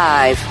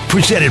 92.5.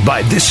 Presented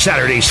by this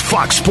Saturday's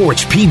Fox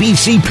Sports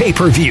PBC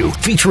pay-per-view,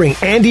 featuring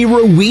Andy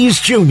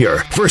Ruiz Jr.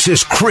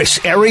 versus Chris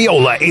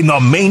Areola in the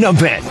main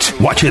event.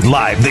 Watch it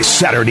live this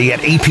Saturday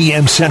at 8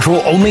 p.m. Central,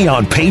 only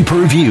on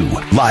pay-per-view.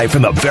 Live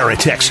from the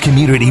Veritex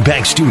Community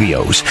Bank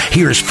Studios,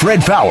 here's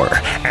Fred Faour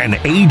and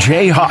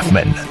AJ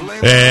Hoffman.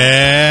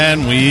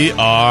 And we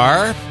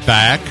are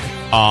back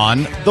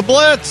on the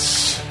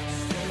Blitz.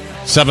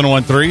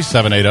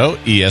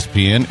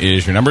 713-780-ESPN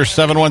is your number.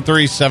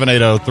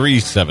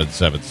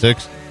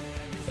 713-780-3776.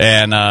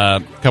 And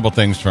a couple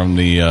things from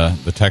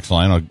the text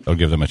line. I'll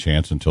give them a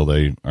chance until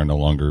they are no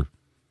longer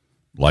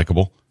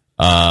likable.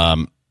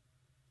 Someone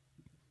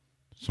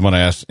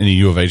asked any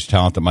U of H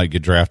talent that might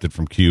get drafted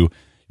from Q.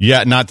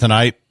 Yeah, not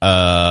tonight.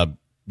 The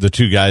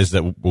two guys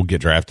that will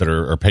get drafted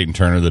are Peyton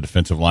Turner, the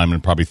defensive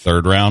lineman, probably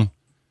third round.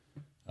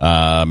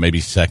 Maybe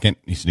second.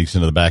 He sneaks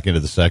into the back end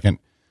of the second.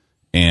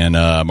 And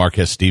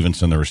Marquez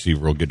Stevenson, the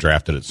receiver, will get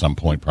drafted at some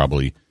point,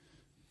 probably,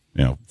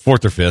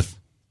 fourth or fifth,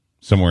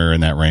 somewhere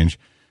in that range.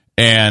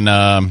 And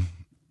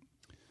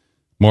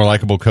more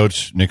likable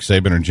coach, Nick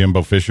Saban or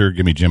Jimbo Fisher.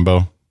 Give me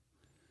Jimbo.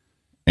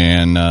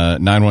 And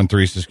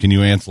 913 says, can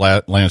you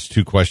answer Lance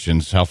two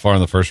questions? How far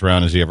in the first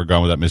round has he ever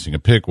gone without missing a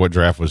pick? What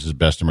draft was his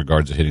best in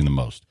regards to hitting the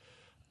most?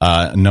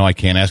 No, I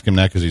can't ask him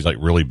that because he's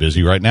really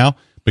busy right now.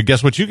 But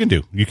guess what you can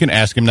do? You can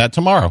ask him that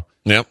tomorrow.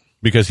 Yep.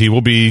 Because he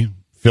will be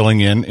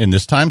filling in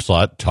this time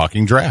slot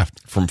talking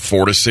draft. From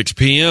 4 to 6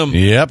 p.m.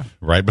 Yep.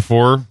 Right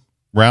before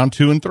round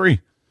 2 and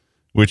 3,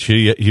 which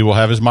he will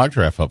have his mock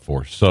draft up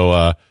for.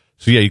 So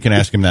yeah, you can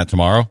ask him that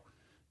tomorrow,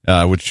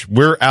 which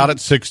we're out at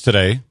 6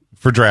 today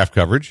for draft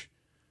coverage.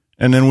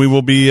 And then we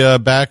will be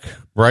back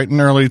bright and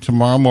early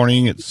tomorrow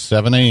morning at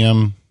 7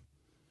 a.m.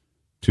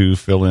 to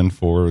fill in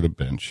for the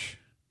bench.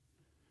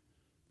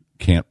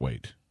 Can't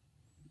wait.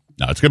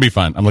 No, it's going to be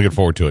fun. I'm looking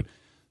forward to it.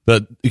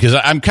 Because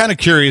I'm kind of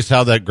curious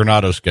how that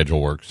Granado schedule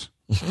works.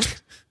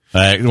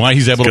 Why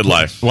he's able Good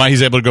life. Why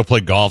he's able to go play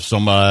golf so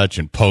much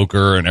and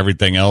poker and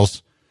everything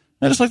else.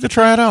 I just like to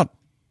try it out.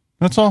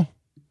 That's all.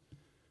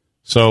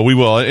 So we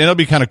will. And it'll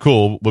be kind of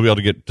cool. We'll be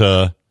able to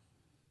get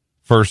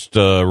first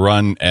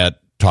run at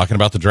talking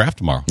about the draft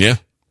tomorrow. Yeah.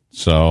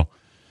 So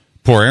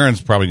poor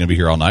Aaron's probably going to be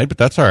here all night, but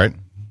that's all right.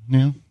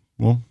 Yeah,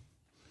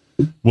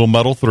 we'll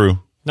muddle through.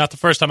 Not the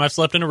first time I've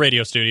slept in a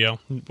radio studio.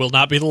 Will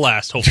not be the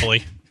last,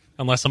 hopefully,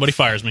 unless somebody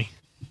fires me.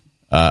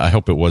 I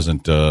hope it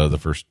wasn't the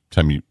first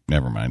time you...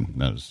 Never mind.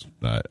 That was,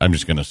 I'm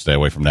just going to stay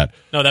away from that.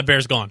 No, that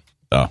bear's gone.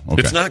 Oh,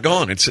 okay. It's not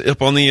gone. It's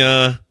up on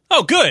the...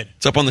 Oh, good.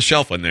 It's up on the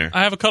shelf in there.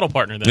 I have a cuddle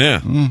partner then.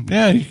 Yeah.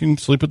 Yeah, you can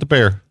sleep with the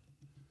bear.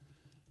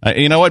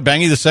 You know what?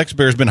 Bangy the Sex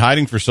Bear's been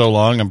hiding for so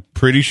long, I'm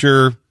pretty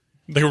sure...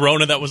 The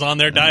Rona that was on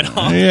there died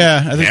off.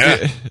 Yeah,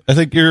 I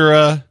think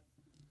you're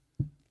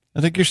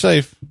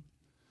safe.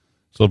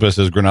 Slopez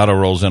says Granado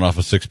rolls in off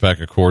a 6-pack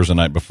of Coors the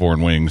night before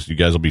and wings. You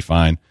guys will be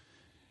fine.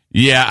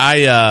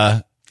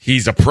 Yeah,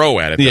 he's a pro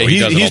at it. Though. Yeah, he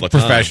does it he's all the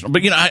time. professional.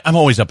 But I'm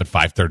always up at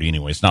 5:30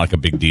 anyway. It's not like a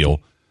big deal.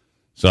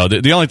 So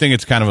the only thing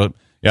it's kind of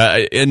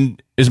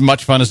and as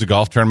much fun as the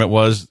golf tournament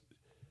was,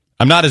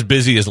 I'm not as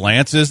busy as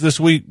Lance is this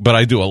week, but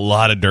I do a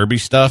lot of derby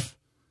stuff,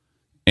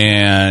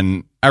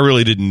 and I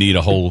really didn't need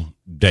a whole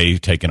day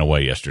taken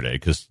away yesterday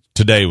because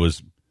today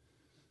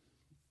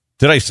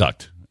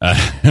sucked.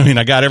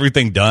 I got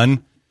everything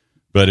done,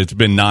 but it's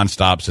been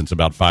nonstop since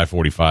about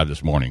 5:45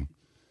 this morning.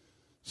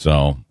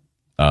 So,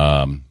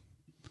 yeah,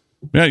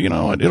 you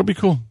know what? It'll be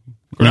cool.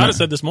 Granada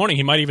said this morning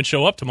he might even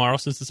show up tomorrow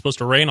since it's supposed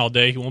to rain all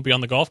day. He won't be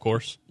on the golf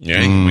course.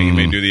 Yeah, he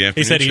may do the afternoon.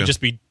 He said he'd show.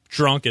 just be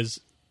drunk as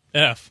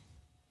F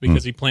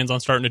because he plans on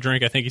starting to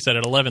drink, I think he said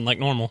at 11 like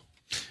normal.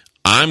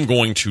 I'm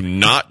going to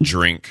not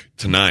drink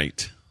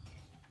tonight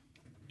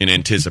in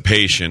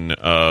anticipation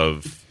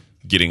of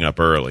getting up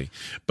early.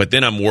 But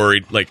then I'm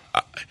worried,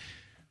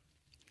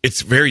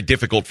 it's very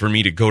difficult for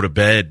me to go to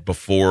bed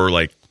before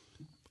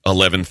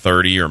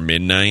 11:30 or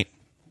midnight.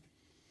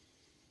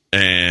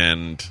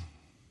 And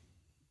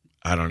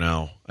I don't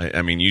know.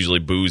 I mean, usually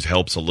booze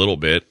helps a little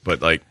bit,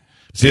 but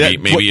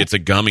maybe it's a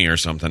gummy or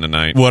something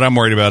tonight. What I'm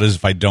worried about is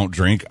if I don't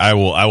drink, I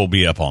will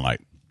be up all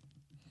night.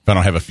 If I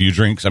don't have a few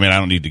drinks, I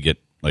don't need to get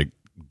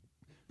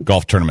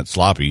golf tournament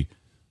sloppy,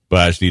 but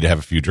I just need to have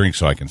a few drinks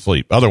so I can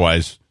sleep.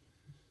 Otherwise,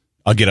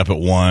 I'll get up at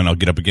 1, I'll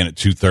get up again at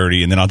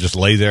 2:30, and then I'll just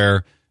lay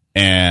there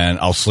and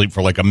I'll sleep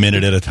for a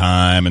minute at a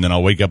time, and then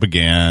I'll wake up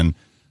again.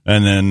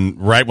 And then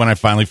right when I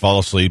finally fall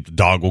asleep, the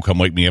dog will come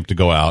wake me up to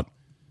go out.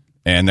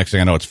 And next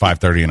thing I know, it's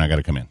 5:30 and I got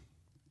to come in.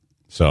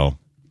 So,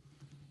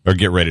 or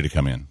get ready to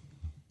come in.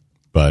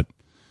 But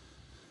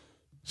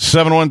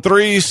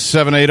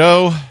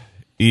 713-780,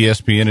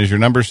 ESPN is your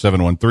number,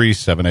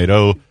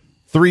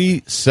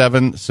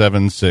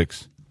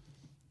 713-780-3776.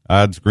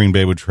 Odds Green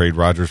Bay would trade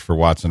Rodgers for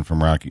Watson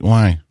from Rocky.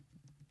 Why?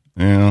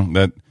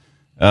 Why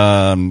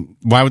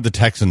would the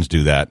Texans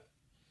do that?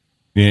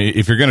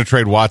 If you're going to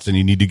trade Watson,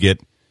 you need to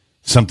get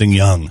something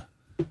young.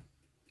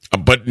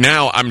 But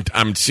now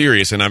I'm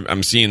serious, and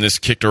I'm seeing this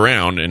kicked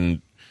around.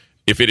 And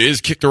if it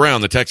is kicked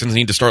around, the Texans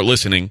need to start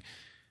listening.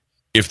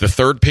 If the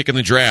third pick in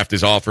the draft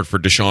is offered for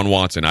Deshaun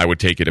Watson, I would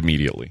take it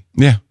immediately.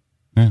 Yeah.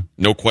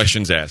 No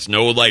questions asked.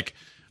 No,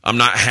 I'm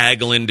not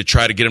haggling to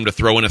try to get him to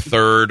throw in a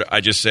third.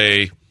 I just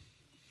say,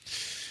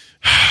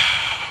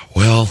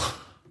 well,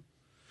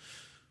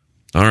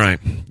 all right,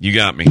 you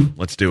got me.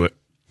 Let's do it.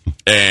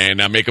 And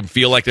I make them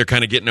feel like they're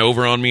kind of getting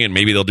over on me, and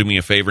maybe they'll do me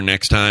a favor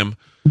next time.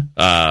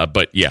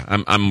 But yeah,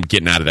 I'm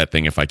getting out of that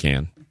thing if I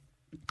can.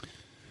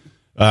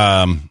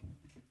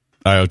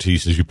 IoT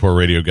says, you poor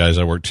radio guys,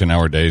 I work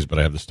 10-hour days, but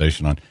I have the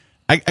station on.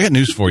 I got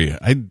news for you.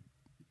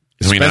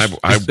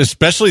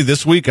 Especially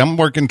this week, I'm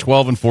working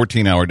 12 and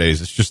 14-hour days.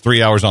 It's just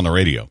 3 hours on the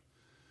radio.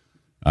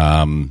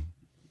 I've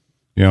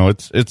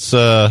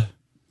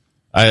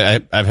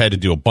had to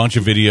do a bunch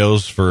of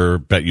videos for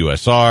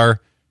BetUSR.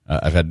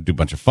 I've had to do a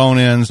bunch of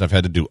phone-ins. I've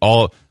had to do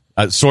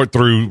sort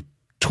through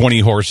 20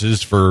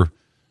 horses for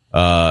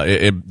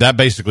that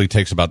basically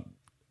takes about,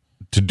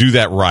 to do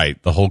that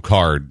right, the whole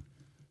card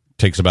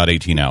takes about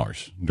 18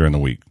 hours during the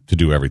week to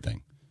do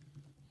everything.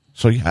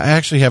 So yeah, I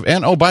actually have,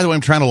 and by the way,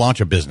 I'm trying to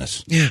launch a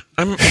business. Yeah,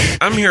 I'm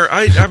here.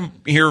 I'm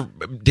here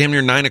damn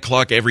near 9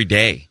 o'clock every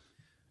day.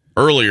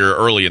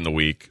 Early in the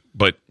week,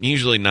 but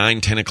usually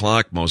 9, 10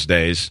 o'clock most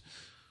days.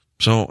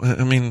 So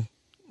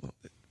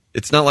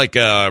it's not like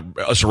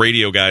us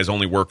radio guys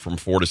only work from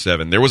 4 to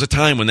 7. There was a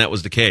time when that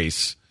was the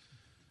case.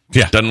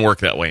 Yeah. Doesn't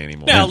work that way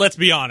anymore. Now, let's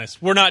be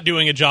honest. We're not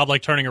doing a job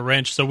like turning a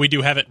wrench, so we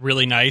do have it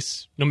really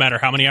nice, no matter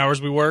how many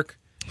hours we work.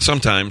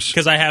 Sometimes.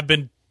 Because I have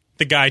been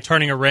the guy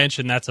turning a wrench,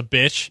 and that's a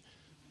bitch.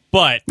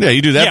 But yeah,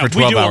 you do that for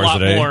 12 hours a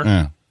day.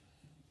 Yeah.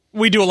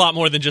 We do a lot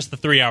more than just the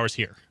 3 hours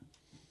here.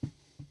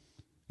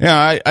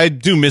 Yeah, I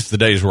do miss the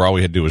days where all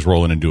we had to do was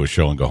roll in and do a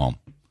show and go home.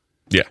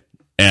 Yeah.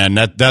 And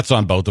that's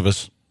on both of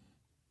us,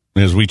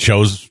 because we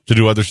chose to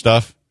do other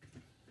stuff.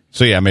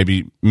 So yeah,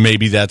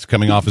 maybe that's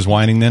coming off as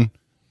whining then.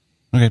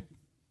 Okay.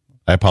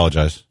 I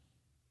apologize.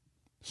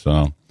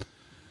 So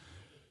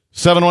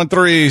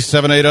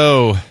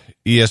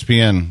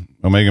 713-780-ESPN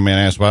Omega Man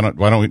asks, why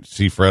don't we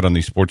see Fred on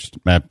the Sports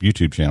Map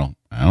YouTube channel?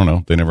 I don't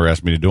know. They never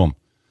asked me to do them.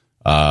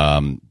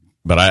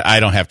 But I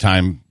don't have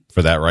time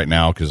for that right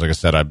now because, like I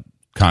said, I've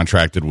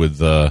contracted with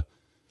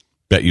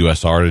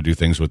BetUSR to do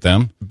things with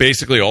them.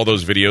 Basically, all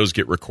those videos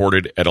get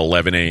recorded at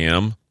 11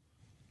 a.m.,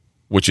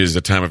 which is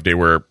a time of day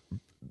where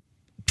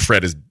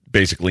Fred is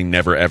basically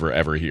never, ever,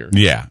 ever here.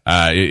 Yeah,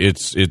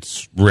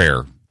 it's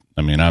rare.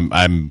 I mean,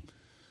 I'm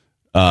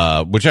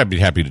which I'd be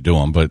happy to do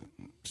them, but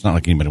it's not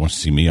like anybody wants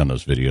to see me on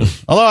those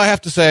videos. Although I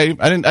have to say,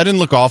 I didn't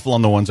look awful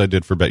on the ones I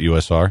did for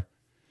BetUSR.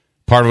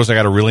 Part of it was I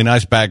got a really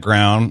nice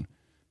background,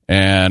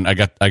 and I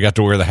got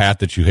to wear the hat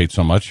that you hate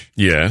so much.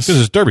 Yes,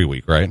 because it's Derby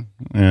week, right?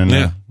 And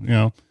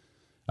yeah.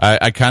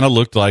 I kind of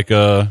looked like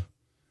a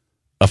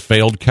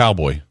failed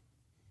cowboy,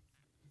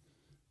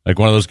 like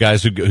one of those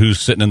guys who's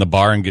sitting in the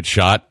bar and gets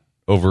shot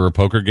over a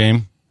poker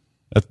game.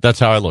 That's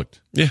how I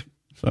looked. Yeah,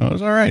 so it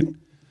was all right.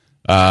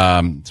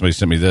 Somebody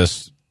sent me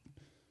this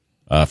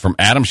from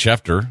Adam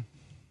Schefter,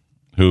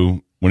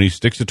 who, when he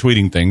sticks to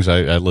tweeting things,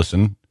 I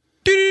listen.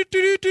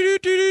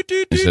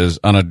 He says,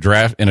 in a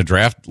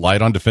draft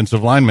light on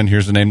defensive linemen,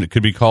 here's a name that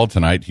could be called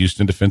tonight.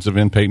 Houston defensive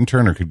end Peyton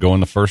Turner could go in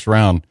the first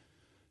round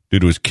due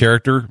to his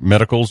character,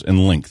 medicals,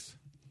 and length.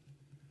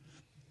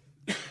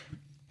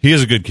 He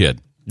is a good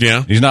kid.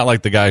 Yeah. He's not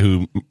like the guy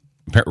who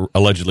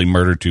allegedly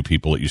murdered 2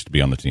 people that used to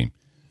be on the team.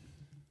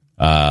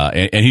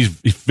 And he's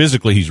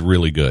physically, he's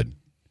really good.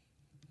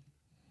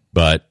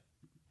 But,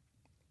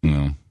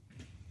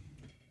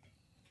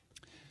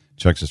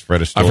 Chuck says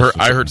Fred is still.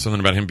 I heard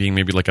something about him being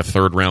maybe like a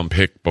 3rd round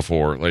pick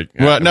before. But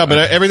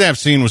everything I've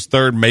seen was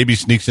 3rd, maybe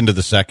sneaks into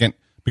the 2nd,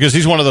 because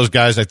he's one of those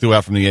guys I threw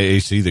out from the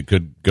AAC that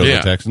could go to the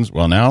Texans.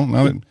 Well, now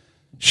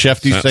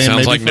Shefty's saying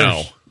sounds maybe like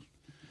first.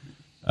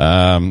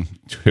 No.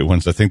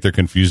 Ones I think they're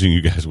confusing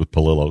you guys with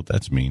Palillo.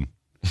 That's mean.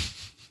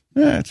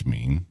 That's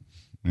mean.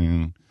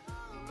 And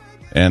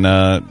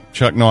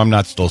Chuck, no, I'm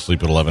not still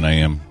asleep at 11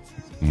 a.m.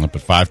 I'm up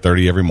at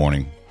 5:30 every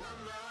morning.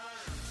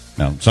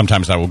 Now,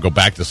 sometimes I will go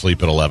back to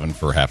sleep at 11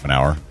 for half an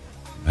hour.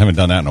 I haven't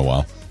done that in a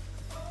while.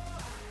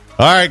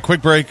 All right,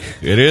 quick break.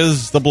 It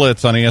is the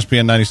Blitz on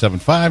ESPN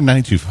 97.5,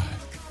 92.5.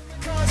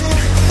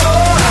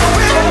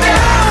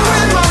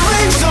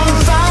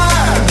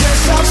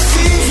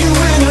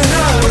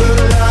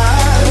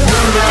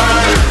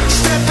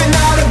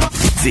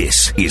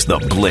 This is the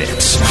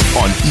Blitz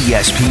on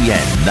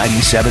ESPN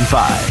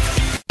 97.5.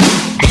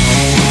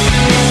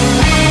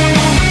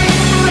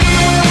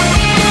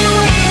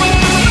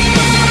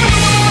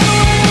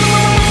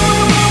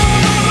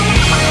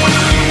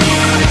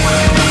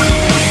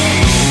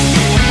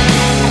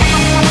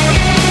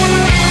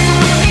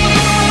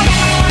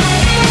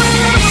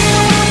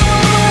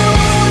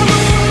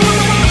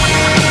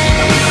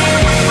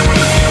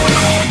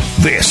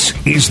 This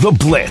is The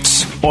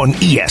Blitz on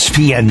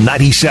ESPN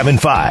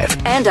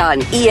 97.5. And on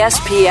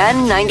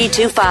ESPN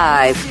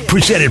 92.5.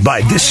 Presented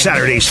by this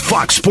Saturday's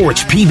Fox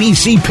Sports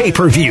PBC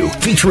pay-per-view,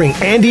 featuring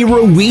Andy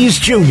Ruiz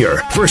Jr.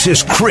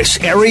 versus Chris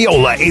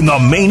Areola in the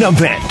main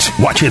event.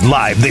 Watch it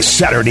live this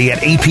Saturday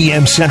at 8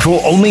 p.m. Central,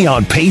 only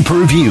on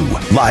pay-per-view.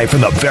 Live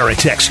from the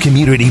Veritex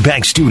Community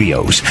Bank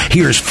Studios,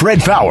 here's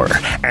Fred Faour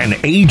and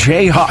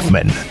A.J.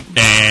 Hoffman.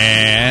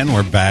 And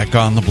we're back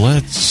on the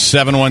Blitz.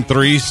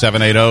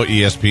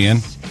 713-780-ESPN.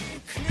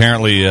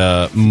 Apparently,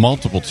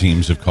 multiple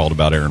teams have called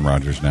about Aaron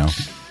Rodgers now.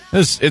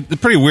 It's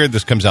pretty weird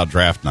this comes out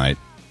draft night.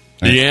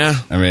 Yeah.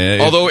 I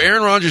mean, although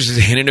Aaron Rodgers has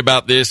hinted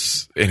about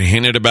this and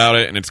hinted about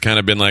it, and it's kind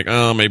of been like,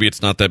 oh, maybe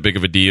it's not that big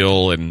of a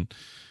deal. And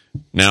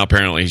now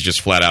apparently he's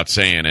just flat out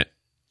saying it,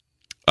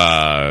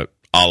 a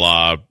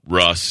la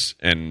Russ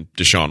and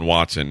Deshaun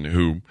Watson,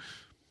 who,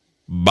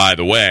 by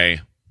the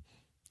way,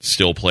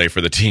 still play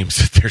for the teams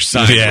that they're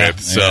signed with.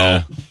 So,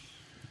 yeah.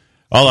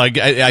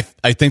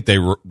 I think they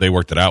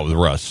worked it out with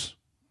Russ.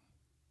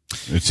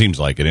 It seems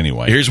like it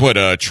anyway. Here's what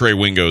Trey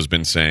Wingo's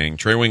been saying.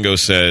 Trey Wingo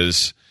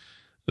says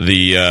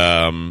the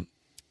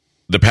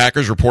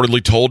Packers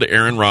reportedly told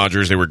Aaron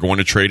Rodgers they were going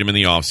to trade him in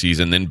the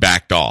offseason, then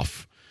backed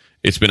off.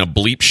 It's been a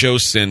bleep show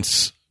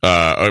since. Been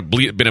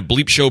a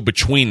bleep show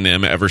between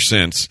them ever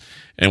since.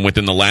 And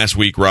within the last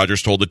week,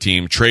 Rodgers told the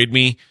team, "Trade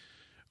me,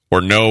 or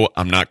no,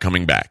 I'm not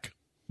coming back."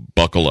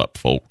 Buckle up,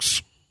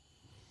 folks.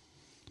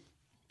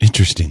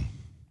 Interesting.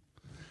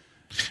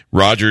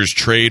 Rodgers'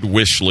 trade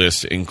wish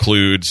list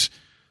includes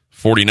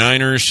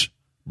 49ers,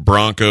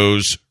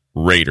 Broncos,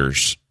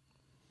 Raiders.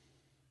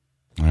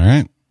 All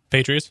right.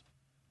 Patriots?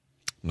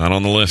 Not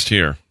on the list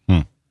here.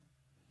 But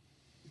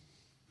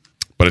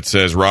it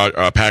says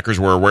Packers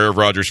were aware of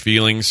Rodgers'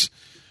 feelings.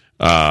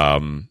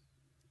 The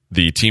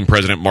team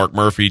president, Mark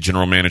Murphy,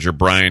 general manager,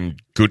 Brian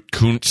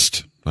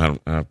Gutekunst,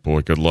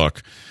 boy, good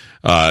luck,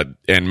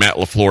 and Matt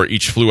LaFleur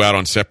each flew out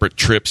on separate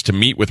trips to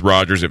meet with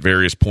Rodgers at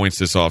various points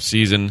this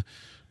offseason,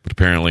 but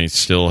apparently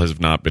still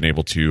has not been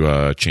able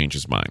to change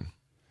his mind.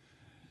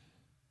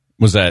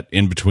 Was that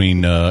in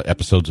between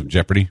episodes of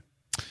Jeopardy?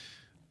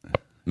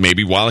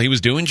 Maybe while he was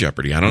doing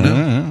Jeopardy. I don't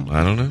know.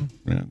 I don't know.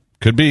 Yeah,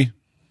 could be.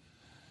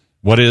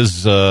 What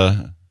is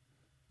I'm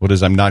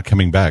not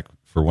coming back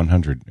for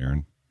 100,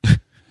 Aaron?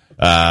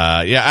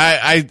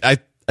 I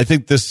I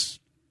think this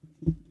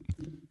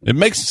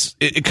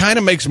it kind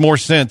of makes more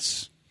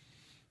sense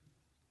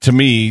to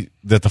me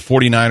that the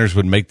 49ers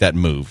would make that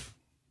move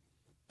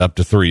up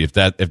to 3 if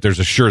there's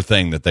a sure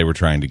thing that they were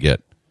trying to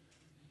get.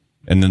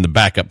 And then the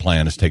backup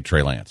plan is take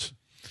Trey Lance.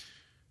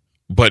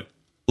 But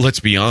let's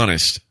be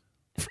honest.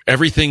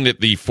 Everything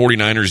that the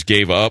 49ers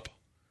gave up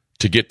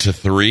to get to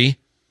 3,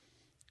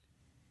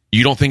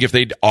 you don't think if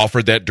they'd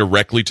offered that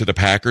directly to the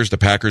Packers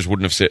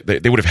wouldn't have said,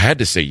 they would have had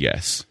to say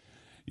yes?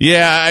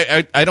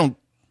 Yeah, I don't.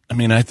 I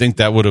mean, I think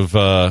that would have.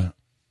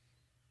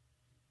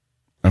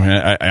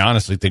 I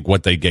honestly think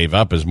what they gave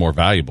up is more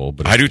valuable.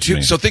 But I do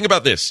too. So think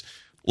about this.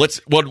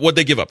 What'd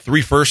they give up?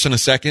 3 firsts and a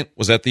second?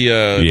 Was that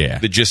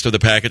the gist of the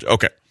package?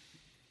 Okay.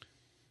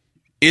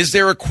 Is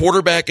there a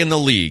quarterback in the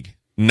league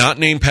not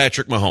named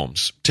Patrick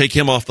Mahomes? Take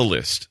him off the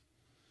list.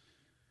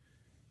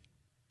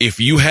 If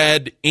you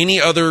had any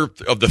other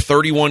of the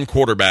 31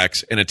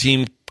 quarterbacks and a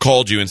team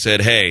called you and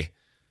said, hey,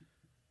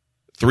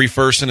 3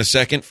 firsts and a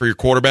second for your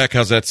quarterback,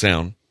 how's that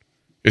sound?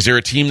 Is there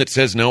a team that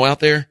says no out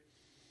there?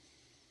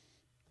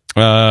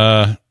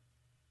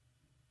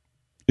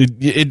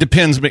 It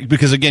depends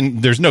because, again,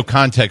 there's no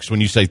context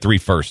when you say 3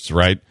 firsts,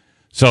 right?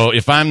 So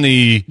if I'm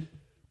the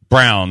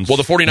Browns... Well,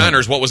 the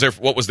 49ers,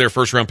 what was their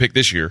first-round pick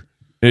this year?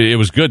 It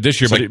was good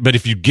this year, but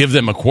if you give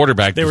them a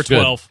quarterback... They were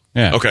 12. Good,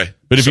 yeah. Okay.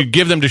 But if you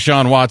give them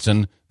Deshaun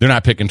Watson, they're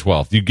not picking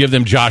 12th. You give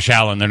them Josh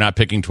Allen, they're not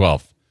picking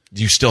 12th.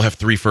 You still have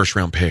 3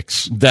 first-round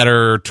picks. That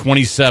are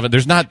 27.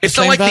 There's not It's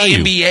not like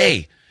value. The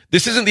NBA.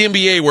 This isn't the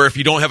NBA where if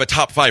you don't have a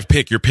top 5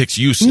 pick, your pick's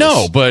useless.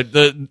 No, but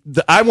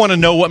I want to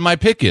know what my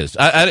pick is.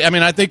 I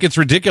mean, I think it's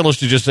ridiculous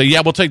to just say,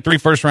 yeah, we'll take 3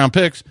 first-round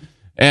picks,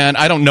 and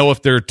I don't know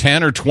if they're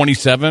 10 or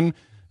 27.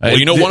 Well,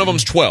 you know one of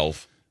them's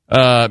 12.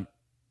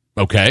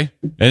 Okay.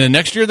 And then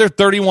next year they're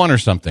 31 or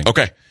something.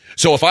 Okay.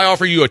 So if I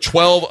offer you a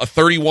 12, a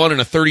 31,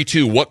 and a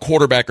 32, what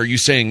quarterback are you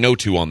saying no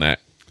to on that?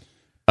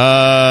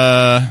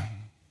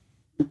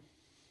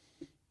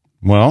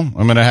 Well, I'm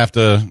going to have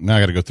to... Now I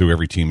got to go through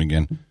every team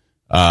again.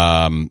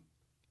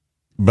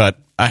 But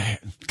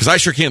because I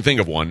sure can't think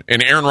of one,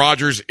 and Aaron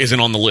Rodgers isn't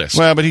on the list.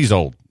 Well, but he's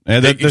old,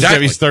 and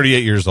exactly. He's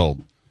 38 years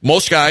old.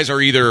 Most guys are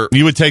either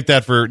you would take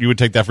that for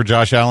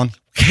Josh Allen.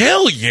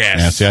 Hell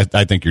yes. Yeah, see,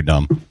 I think you're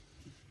dumb.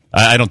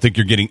 I don't think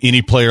you're getting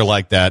any player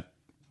like that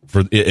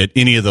at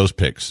any of those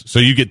picks. So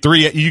you get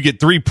 3. You get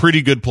 3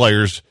 pretty good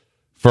players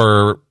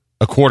for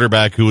a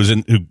quarterback who was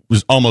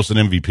almost an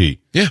MVP.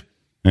 Yeah.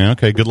 Yeah.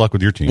 Okay. Good luck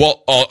with your team.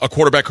 Well, a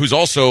quarterback who's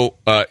also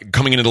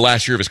coming into the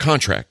last year of his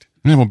contract.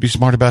 Yeah, well, be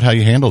smart about how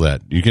you handle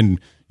that. You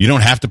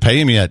don't have to pay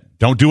him yet.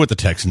 Don't do what the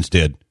Texans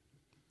did.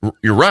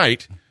 You're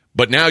right,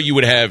 but now you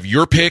would have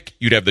your pick.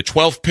 You'd have the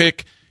 12th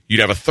pick.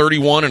 You'd have a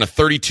 31 and a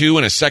 32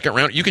 and a second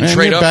round. You can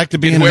trade up back to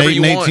being an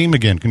 8-8 want. team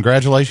again.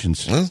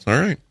 Congratulations. Well, all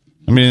right.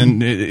 I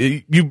mean, who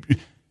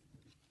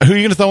are you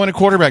going to throw in a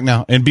quarterback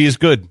now and be as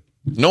good?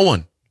 No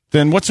one.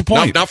 Then what's the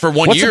point? Not for 1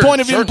 year. What's the point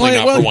of even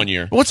playing? Not for 1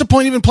 year. What's the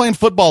point of even playing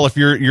football if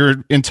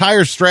your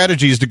entire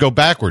strategy is to go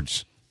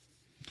backwards?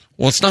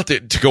 Well, it's not to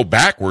go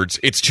backwards.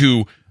 It's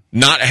to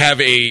not have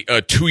a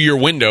 2-year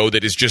window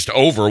that is just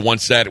over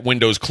once that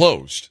window's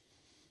closed.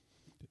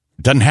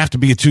 It doesn't have to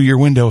be a 2-year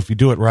window if you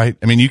do it right.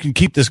 I mean, you can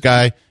keep this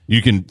guy.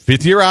 You can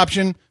 5th-year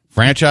option,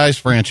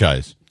 franchise.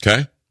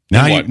 Okay.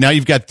 Now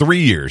you've got 3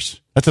 years.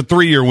 That's a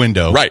 3-year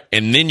window. Right.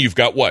 And then you've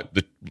got what?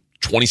 The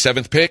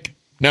 27th pick?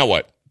 Now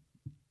what?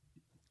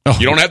 Oh.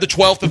 You don't have the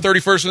 12th and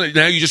 31st.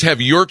 Now you just have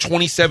your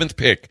 27th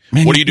pick.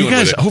 Man, what are you doing with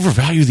it? You guys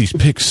overvalue these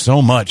picks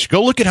so much.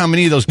 Go look at how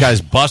many of those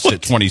guys bust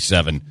at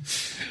 27.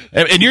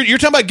 And you're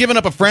talking about giving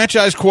up a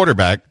franchise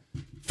quarterback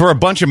for a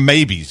bunch of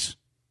maybes.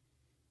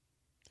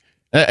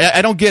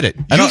 I don't get it.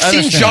 You've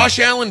seen Josh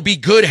Allen be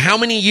good how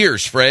many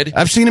years, Fred?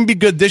 I've seen him be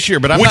good this year,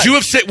 but would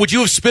you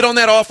have spit on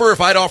that offer if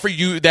I'd offered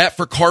you that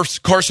for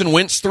Carson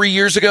Wentz 3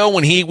 years ago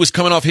when he was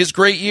coming off his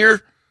great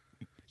year?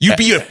 You'd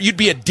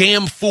be a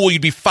damn fool.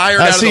 You'd be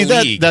fired out of the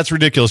league. That's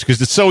ridiculous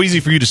because it's so easy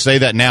for you to say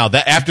that now.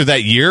 That after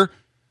that year,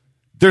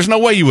 there's no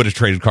way you would have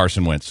traded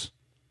Carson Wentz.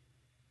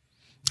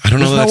 I don't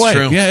know if that's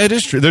true. Yeah, it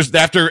is true. There's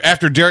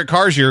after Derek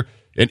Carr's year,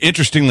 and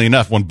interestingly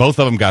enough, when both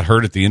of them got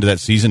hurt at the end of that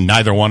season,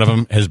 neither one of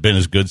them has been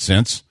as good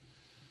since.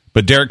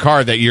 But Derek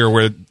Carr that year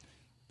where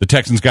the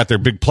Texans got their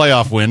big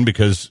playoff win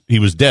because he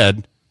was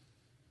dead,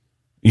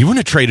 you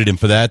wouldn't have traded him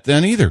for that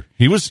then either.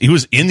 He was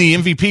in the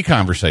MVP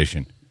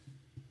conversation.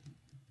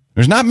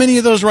 There's not many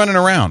of those running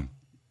around.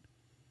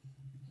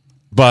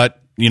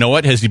 But you know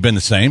what? Has he been the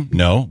same?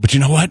 No. But you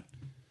know what?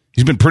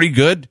 He's been pretty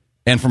good.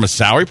 And from a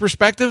salary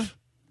perspective,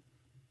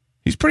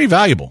 he's pretty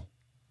valuable.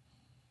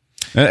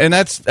 And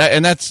that's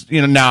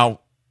now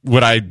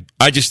what I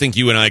just think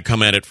you and I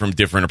come at it from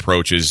different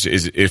approaches.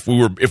 Is if we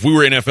were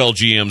NFL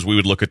GMs, we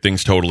would look at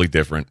things totally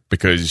different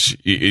because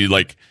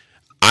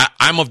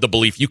I'm of the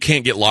belief you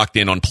can't get locked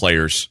in on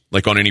players,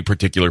 like on any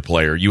particular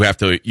player. You have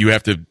to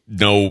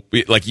know,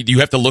 like you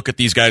have to look at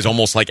these guys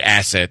almost like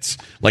assets,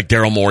 like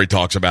Daryl Morey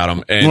talks about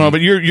them. And,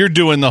 but you're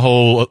doing the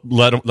whole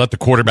let the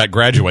quarterback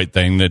graduate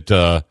thing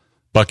that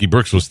Bucky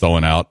Brooks was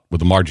throwing out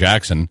with Lamar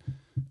Jackson,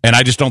 and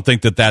I just don't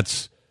think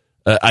that's.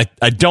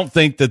 I don't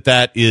think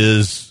that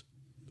is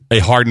a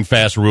hard and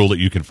fast rule that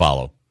you can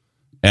follow.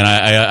 And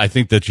I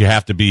think that you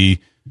have to be,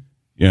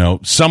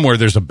 somewhere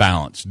there's a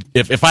balance.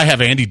 If I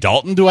have Andy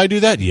Dalton, do I do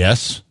that?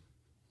 Yes.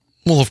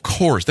 Well, of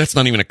course. That's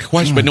not even a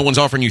question, but no one's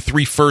offering you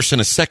 3 firsts and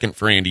a second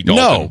for Andy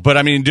Dalton. No, but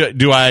I mean,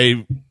 do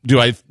I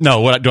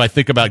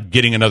think about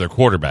getting another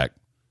quarterback?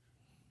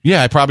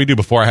 Yeah, I probably do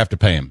before I have to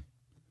pay him.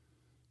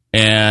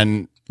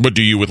 But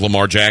do you with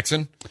Lamar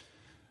Jackson?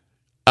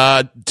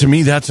 To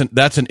me, that's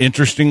an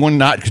interesting one.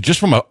 Not just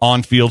from an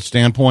on-field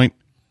standpoint,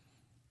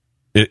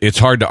 it's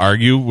hard to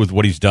argue with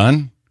what he's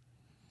done.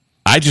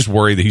 I just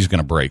worry that he's going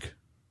to break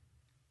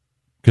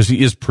because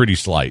he is pretty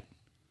slight,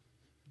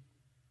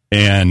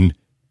 and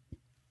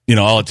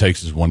all it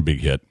takes is one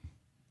big hit.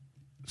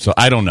 So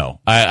I don't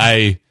know.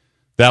 I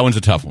that one's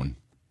a tough one.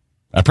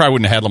 I probably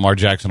wouldn't have had Lamar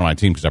Jackson on my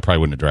team because I probably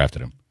wouldn't have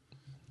drafted him.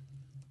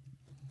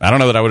 I don't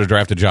know that I would have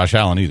drafted Josh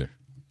Allen either.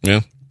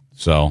 Yeah.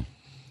 So,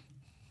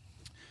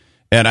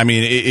 and I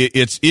mean,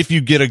 it's if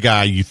you get a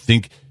guy you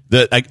think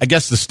that I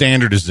guess the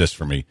standard is this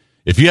for me.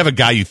 If you have a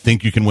guy you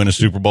think you can win a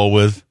Super Bowl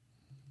with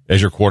as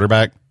your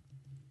quarterback,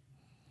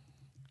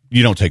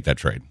 you don't take that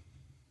trade.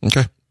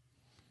 Okay.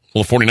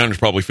 Well, the 49ers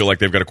probably feel like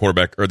they've got a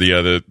quarterback, or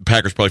the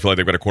Packers probably feel like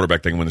they've got a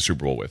quarterback they can win the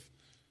Super Bowl with.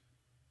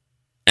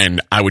 And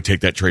I would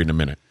take that trade in a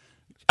minute.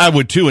 I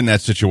would, too, in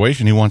that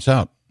situation. He wants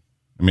out.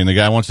 I mean, the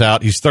guy wants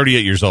out. He's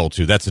 38 years old,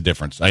 too. That's the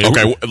difference.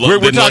 Okay.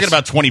 We're talking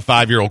about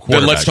 25-year-old quarterbacks.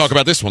 Then let's talk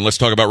about this one. Let's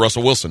talk about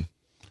Russell Wilson.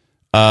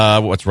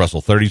 What's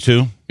Russell,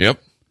 32?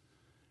 Yep.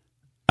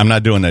 I'm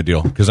not doing that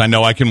deal because I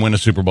know I can win a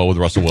Super Bowl with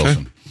Russell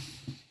Wilson.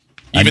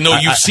 Even though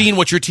you've seen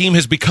what your team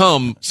has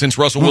become since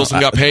Russell Wilson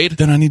got paid?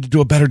 Then I need to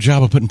do a better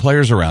job of putting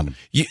players around him.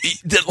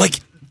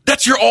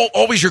 That's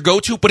always your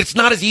go-to, but it's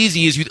not as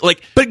easy as you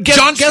like. But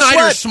John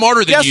Snyder's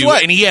smarter than you,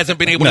 and he hasn't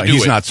been able to do it.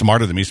 He's not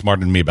smarter than me. He's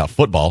smarter than me about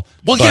football.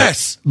 Well,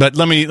 yes. But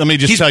let me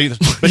just tell you this.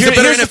 But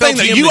here's the thing: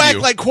 that you act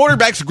like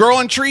quarterbacks grow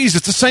on trees.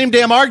 It's the same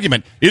damn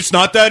argument. It's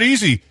not that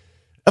easy.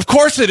 Of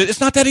course it is. It's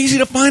not that easy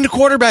to find a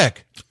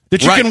quarterback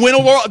that you can win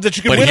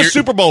a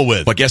Super Bowl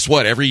with. But guess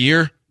what? Every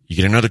year you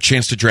get another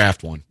chance to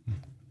draft one.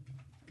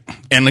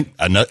 And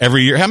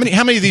every year, how many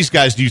of these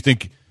guys do you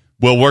think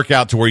will work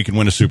out to where you can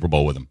win a Super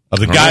Bowl with them? Of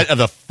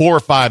the 4 or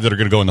 5 that are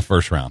going to go in the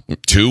first round,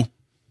 2,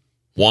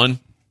 1.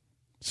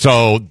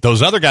 So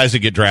those other guys that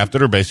get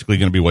drafted are basically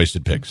going to be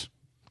wasted picks,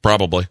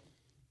 probably.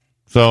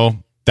 So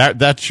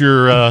that's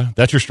your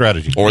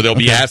strategy. Or there'll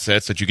be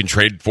assets that you can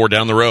trade for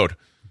down the road.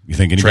 You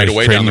think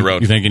anybody's down the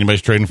road? You think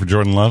anybody's trading for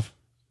Jordan Love?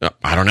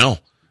 I don't know.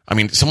 I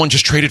mean, someone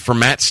just traded for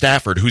Matt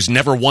Stafford, who's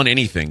never won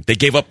anything. They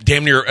gave up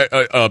damn near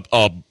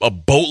a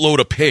boatload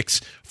of picks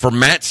for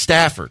Matt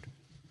Stafford,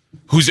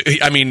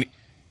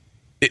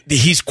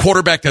 he's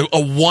quarterbacked a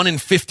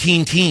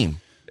 1-15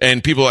 team.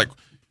 And people are like,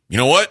 you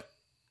know what?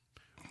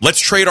 Let's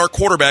trade our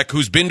quarterback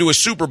who's been to a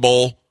Super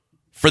Bowl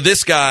for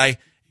this guy,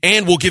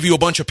 and we'll give you a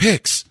bunch of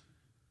picks.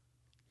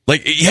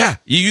 Like, yeah,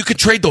 you could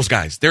trade those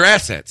guys. They're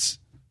assets.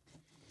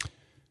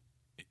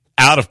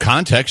 Out of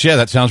context, yeah,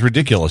 that sounds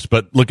ridiculous.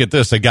 But look at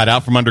this. They got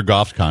out from under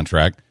Goff's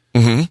contract.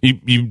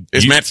 Mm-hmm.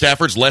 Is Matt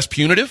Stafford's less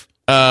punitive?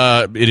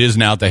 It is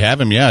now that they have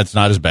him. Yeah, it's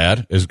not as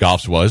bad as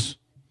Goff's was.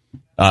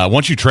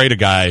 Once you trade a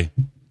guy,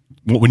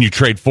 when you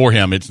trade for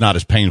him, it's not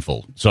as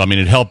painful. So, I mean,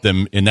 it helped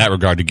them in that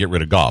regard to get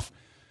rid of Goff.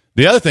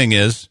 The other thing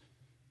is,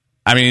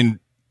 I mean,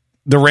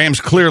 the Rams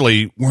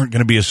clearly weren't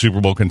going to be a Super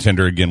Bowl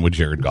contender again with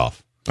Jared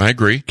Goff. I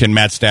agree. Can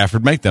Matt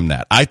Stafford make them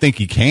that? I think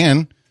he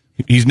can.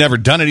 He's never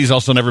done it. He's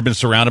also never been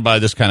surrounded by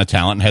this kind of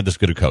talent and had this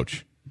good a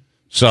coach.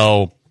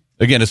 So,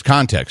 again, it's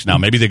context. Now,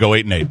 maybe they go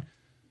 8-8,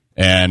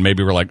 and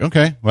maybe we're like,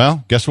 okay,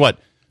 well, guess what?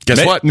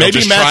 What? They'll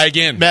just try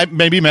again.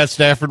 Maybe Matt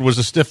Stafford was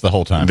a stiff the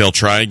whole time. They'll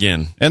try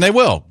again. And they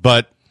will.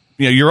 But,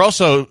 you're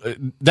also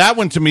 – that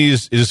one to me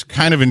is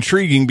kind of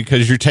intriguing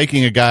because you're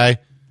taking a guy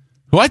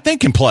who I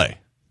think can play.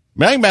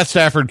 I think Matt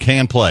Stafford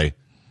can play.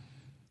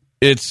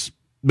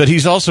 But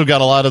he's also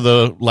got a lot of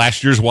the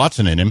last year's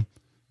Watson in him.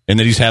 And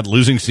that he's had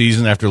losing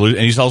season after losing,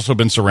 and he's also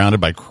been surrounded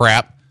by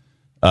crap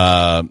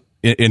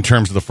in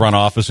terms of the front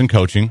office and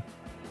coaching.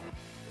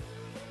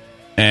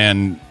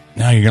 And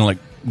now you're going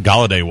to let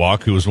Galladay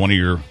walk, who was one of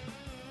your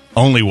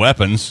only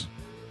weapons.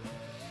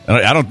 And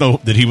I don't know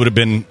that he would have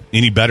been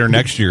any better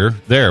next year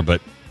there,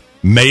 but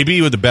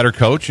maybe with a better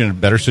coach and a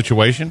better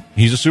situation,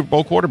 he's a Super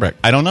Bowl quarterback.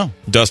 I don't know.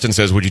 Dustin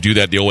says, would you do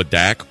that deal with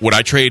Dak? Would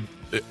I trade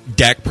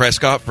Dak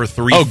Prescott for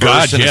 3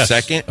 firsts and a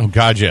second? Oh,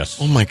 God, yes.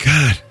 Oh, my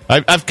God.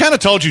 I've kind of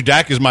told you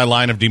Dak is my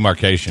line of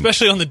demarcation.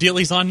 Especially on the deal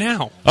he's on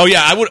now. Oh,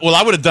 yeah. I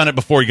would have done it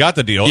before he got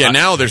the deal. Yeah,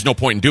 now there's no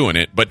point in doing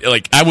it. But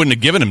I wouldn't have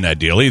given him that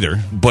deal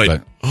either.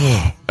 But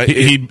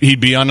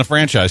he'd be on the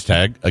franchise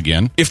tag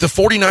again. If the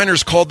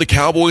 49ers called the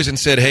Cowboys and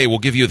said, hey, we'll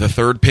give you the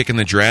 3rd pick in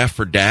the draft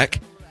for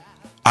Dak,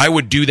 I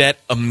would do that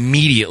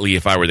immediately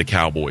if I were the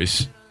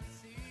Cowboys.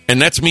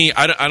 And that's me.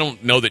 I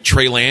don't know that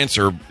Trey Lance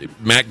or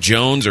Mac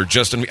Jones or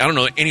Justin, I don't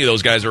know that any of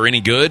those guys are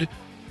any good.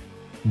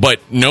 But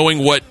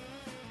knowing what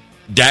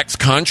Dak's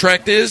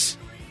contract is,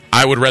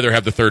 I would rather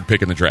have the 3rd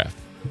pick in the draft.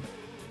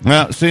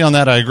 Well, see, on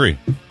that, I agree.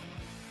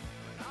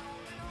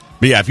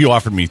 But yeah, if you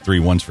offered me 3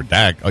 1s for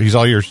Dak, he's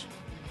all yours.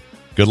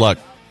 Good luck.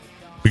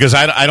 Because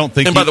I don't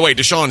think. And by the way,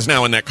 Deshaun's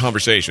now in that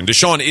conversation.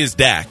 Deshaun is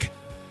Dak.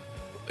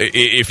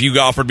 If you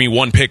offered me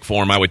one pick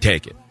for him, I would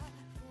take it.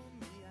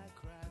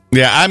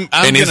 Yeah, I'm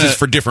and this is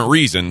for different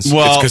reasons.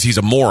 Well, it's because he's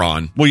a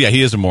moron. Well, yeah,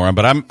 he is a moron,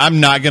 but I'm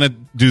not going to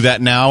do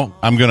that now.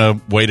 I'm going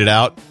to wait it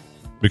out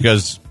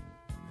because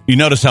you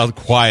notice how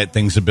quiet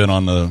things have been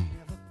on the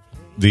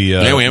we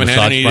haven't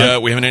had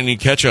any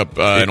catch up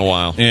in a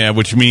while. Yeah,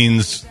 which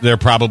means they're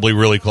probably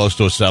really close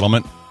to a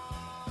settlement.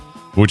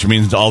 Which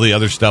means all the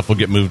other stuff will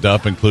get moved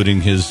up,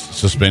 including his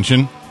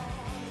suspension.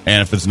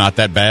 And if it's not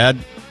that bad,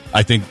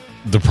 I think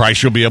the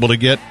price you'll be able to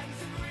get,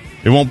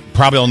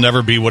 will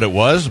never be what it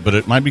was, but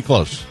it might be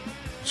close.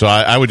 So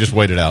I would just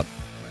wait it out.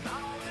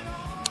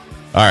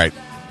 All right.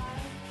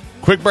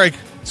 Quick break.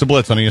 It's a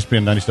Blitz on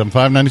ESPN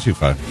 97.5,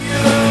 92.5.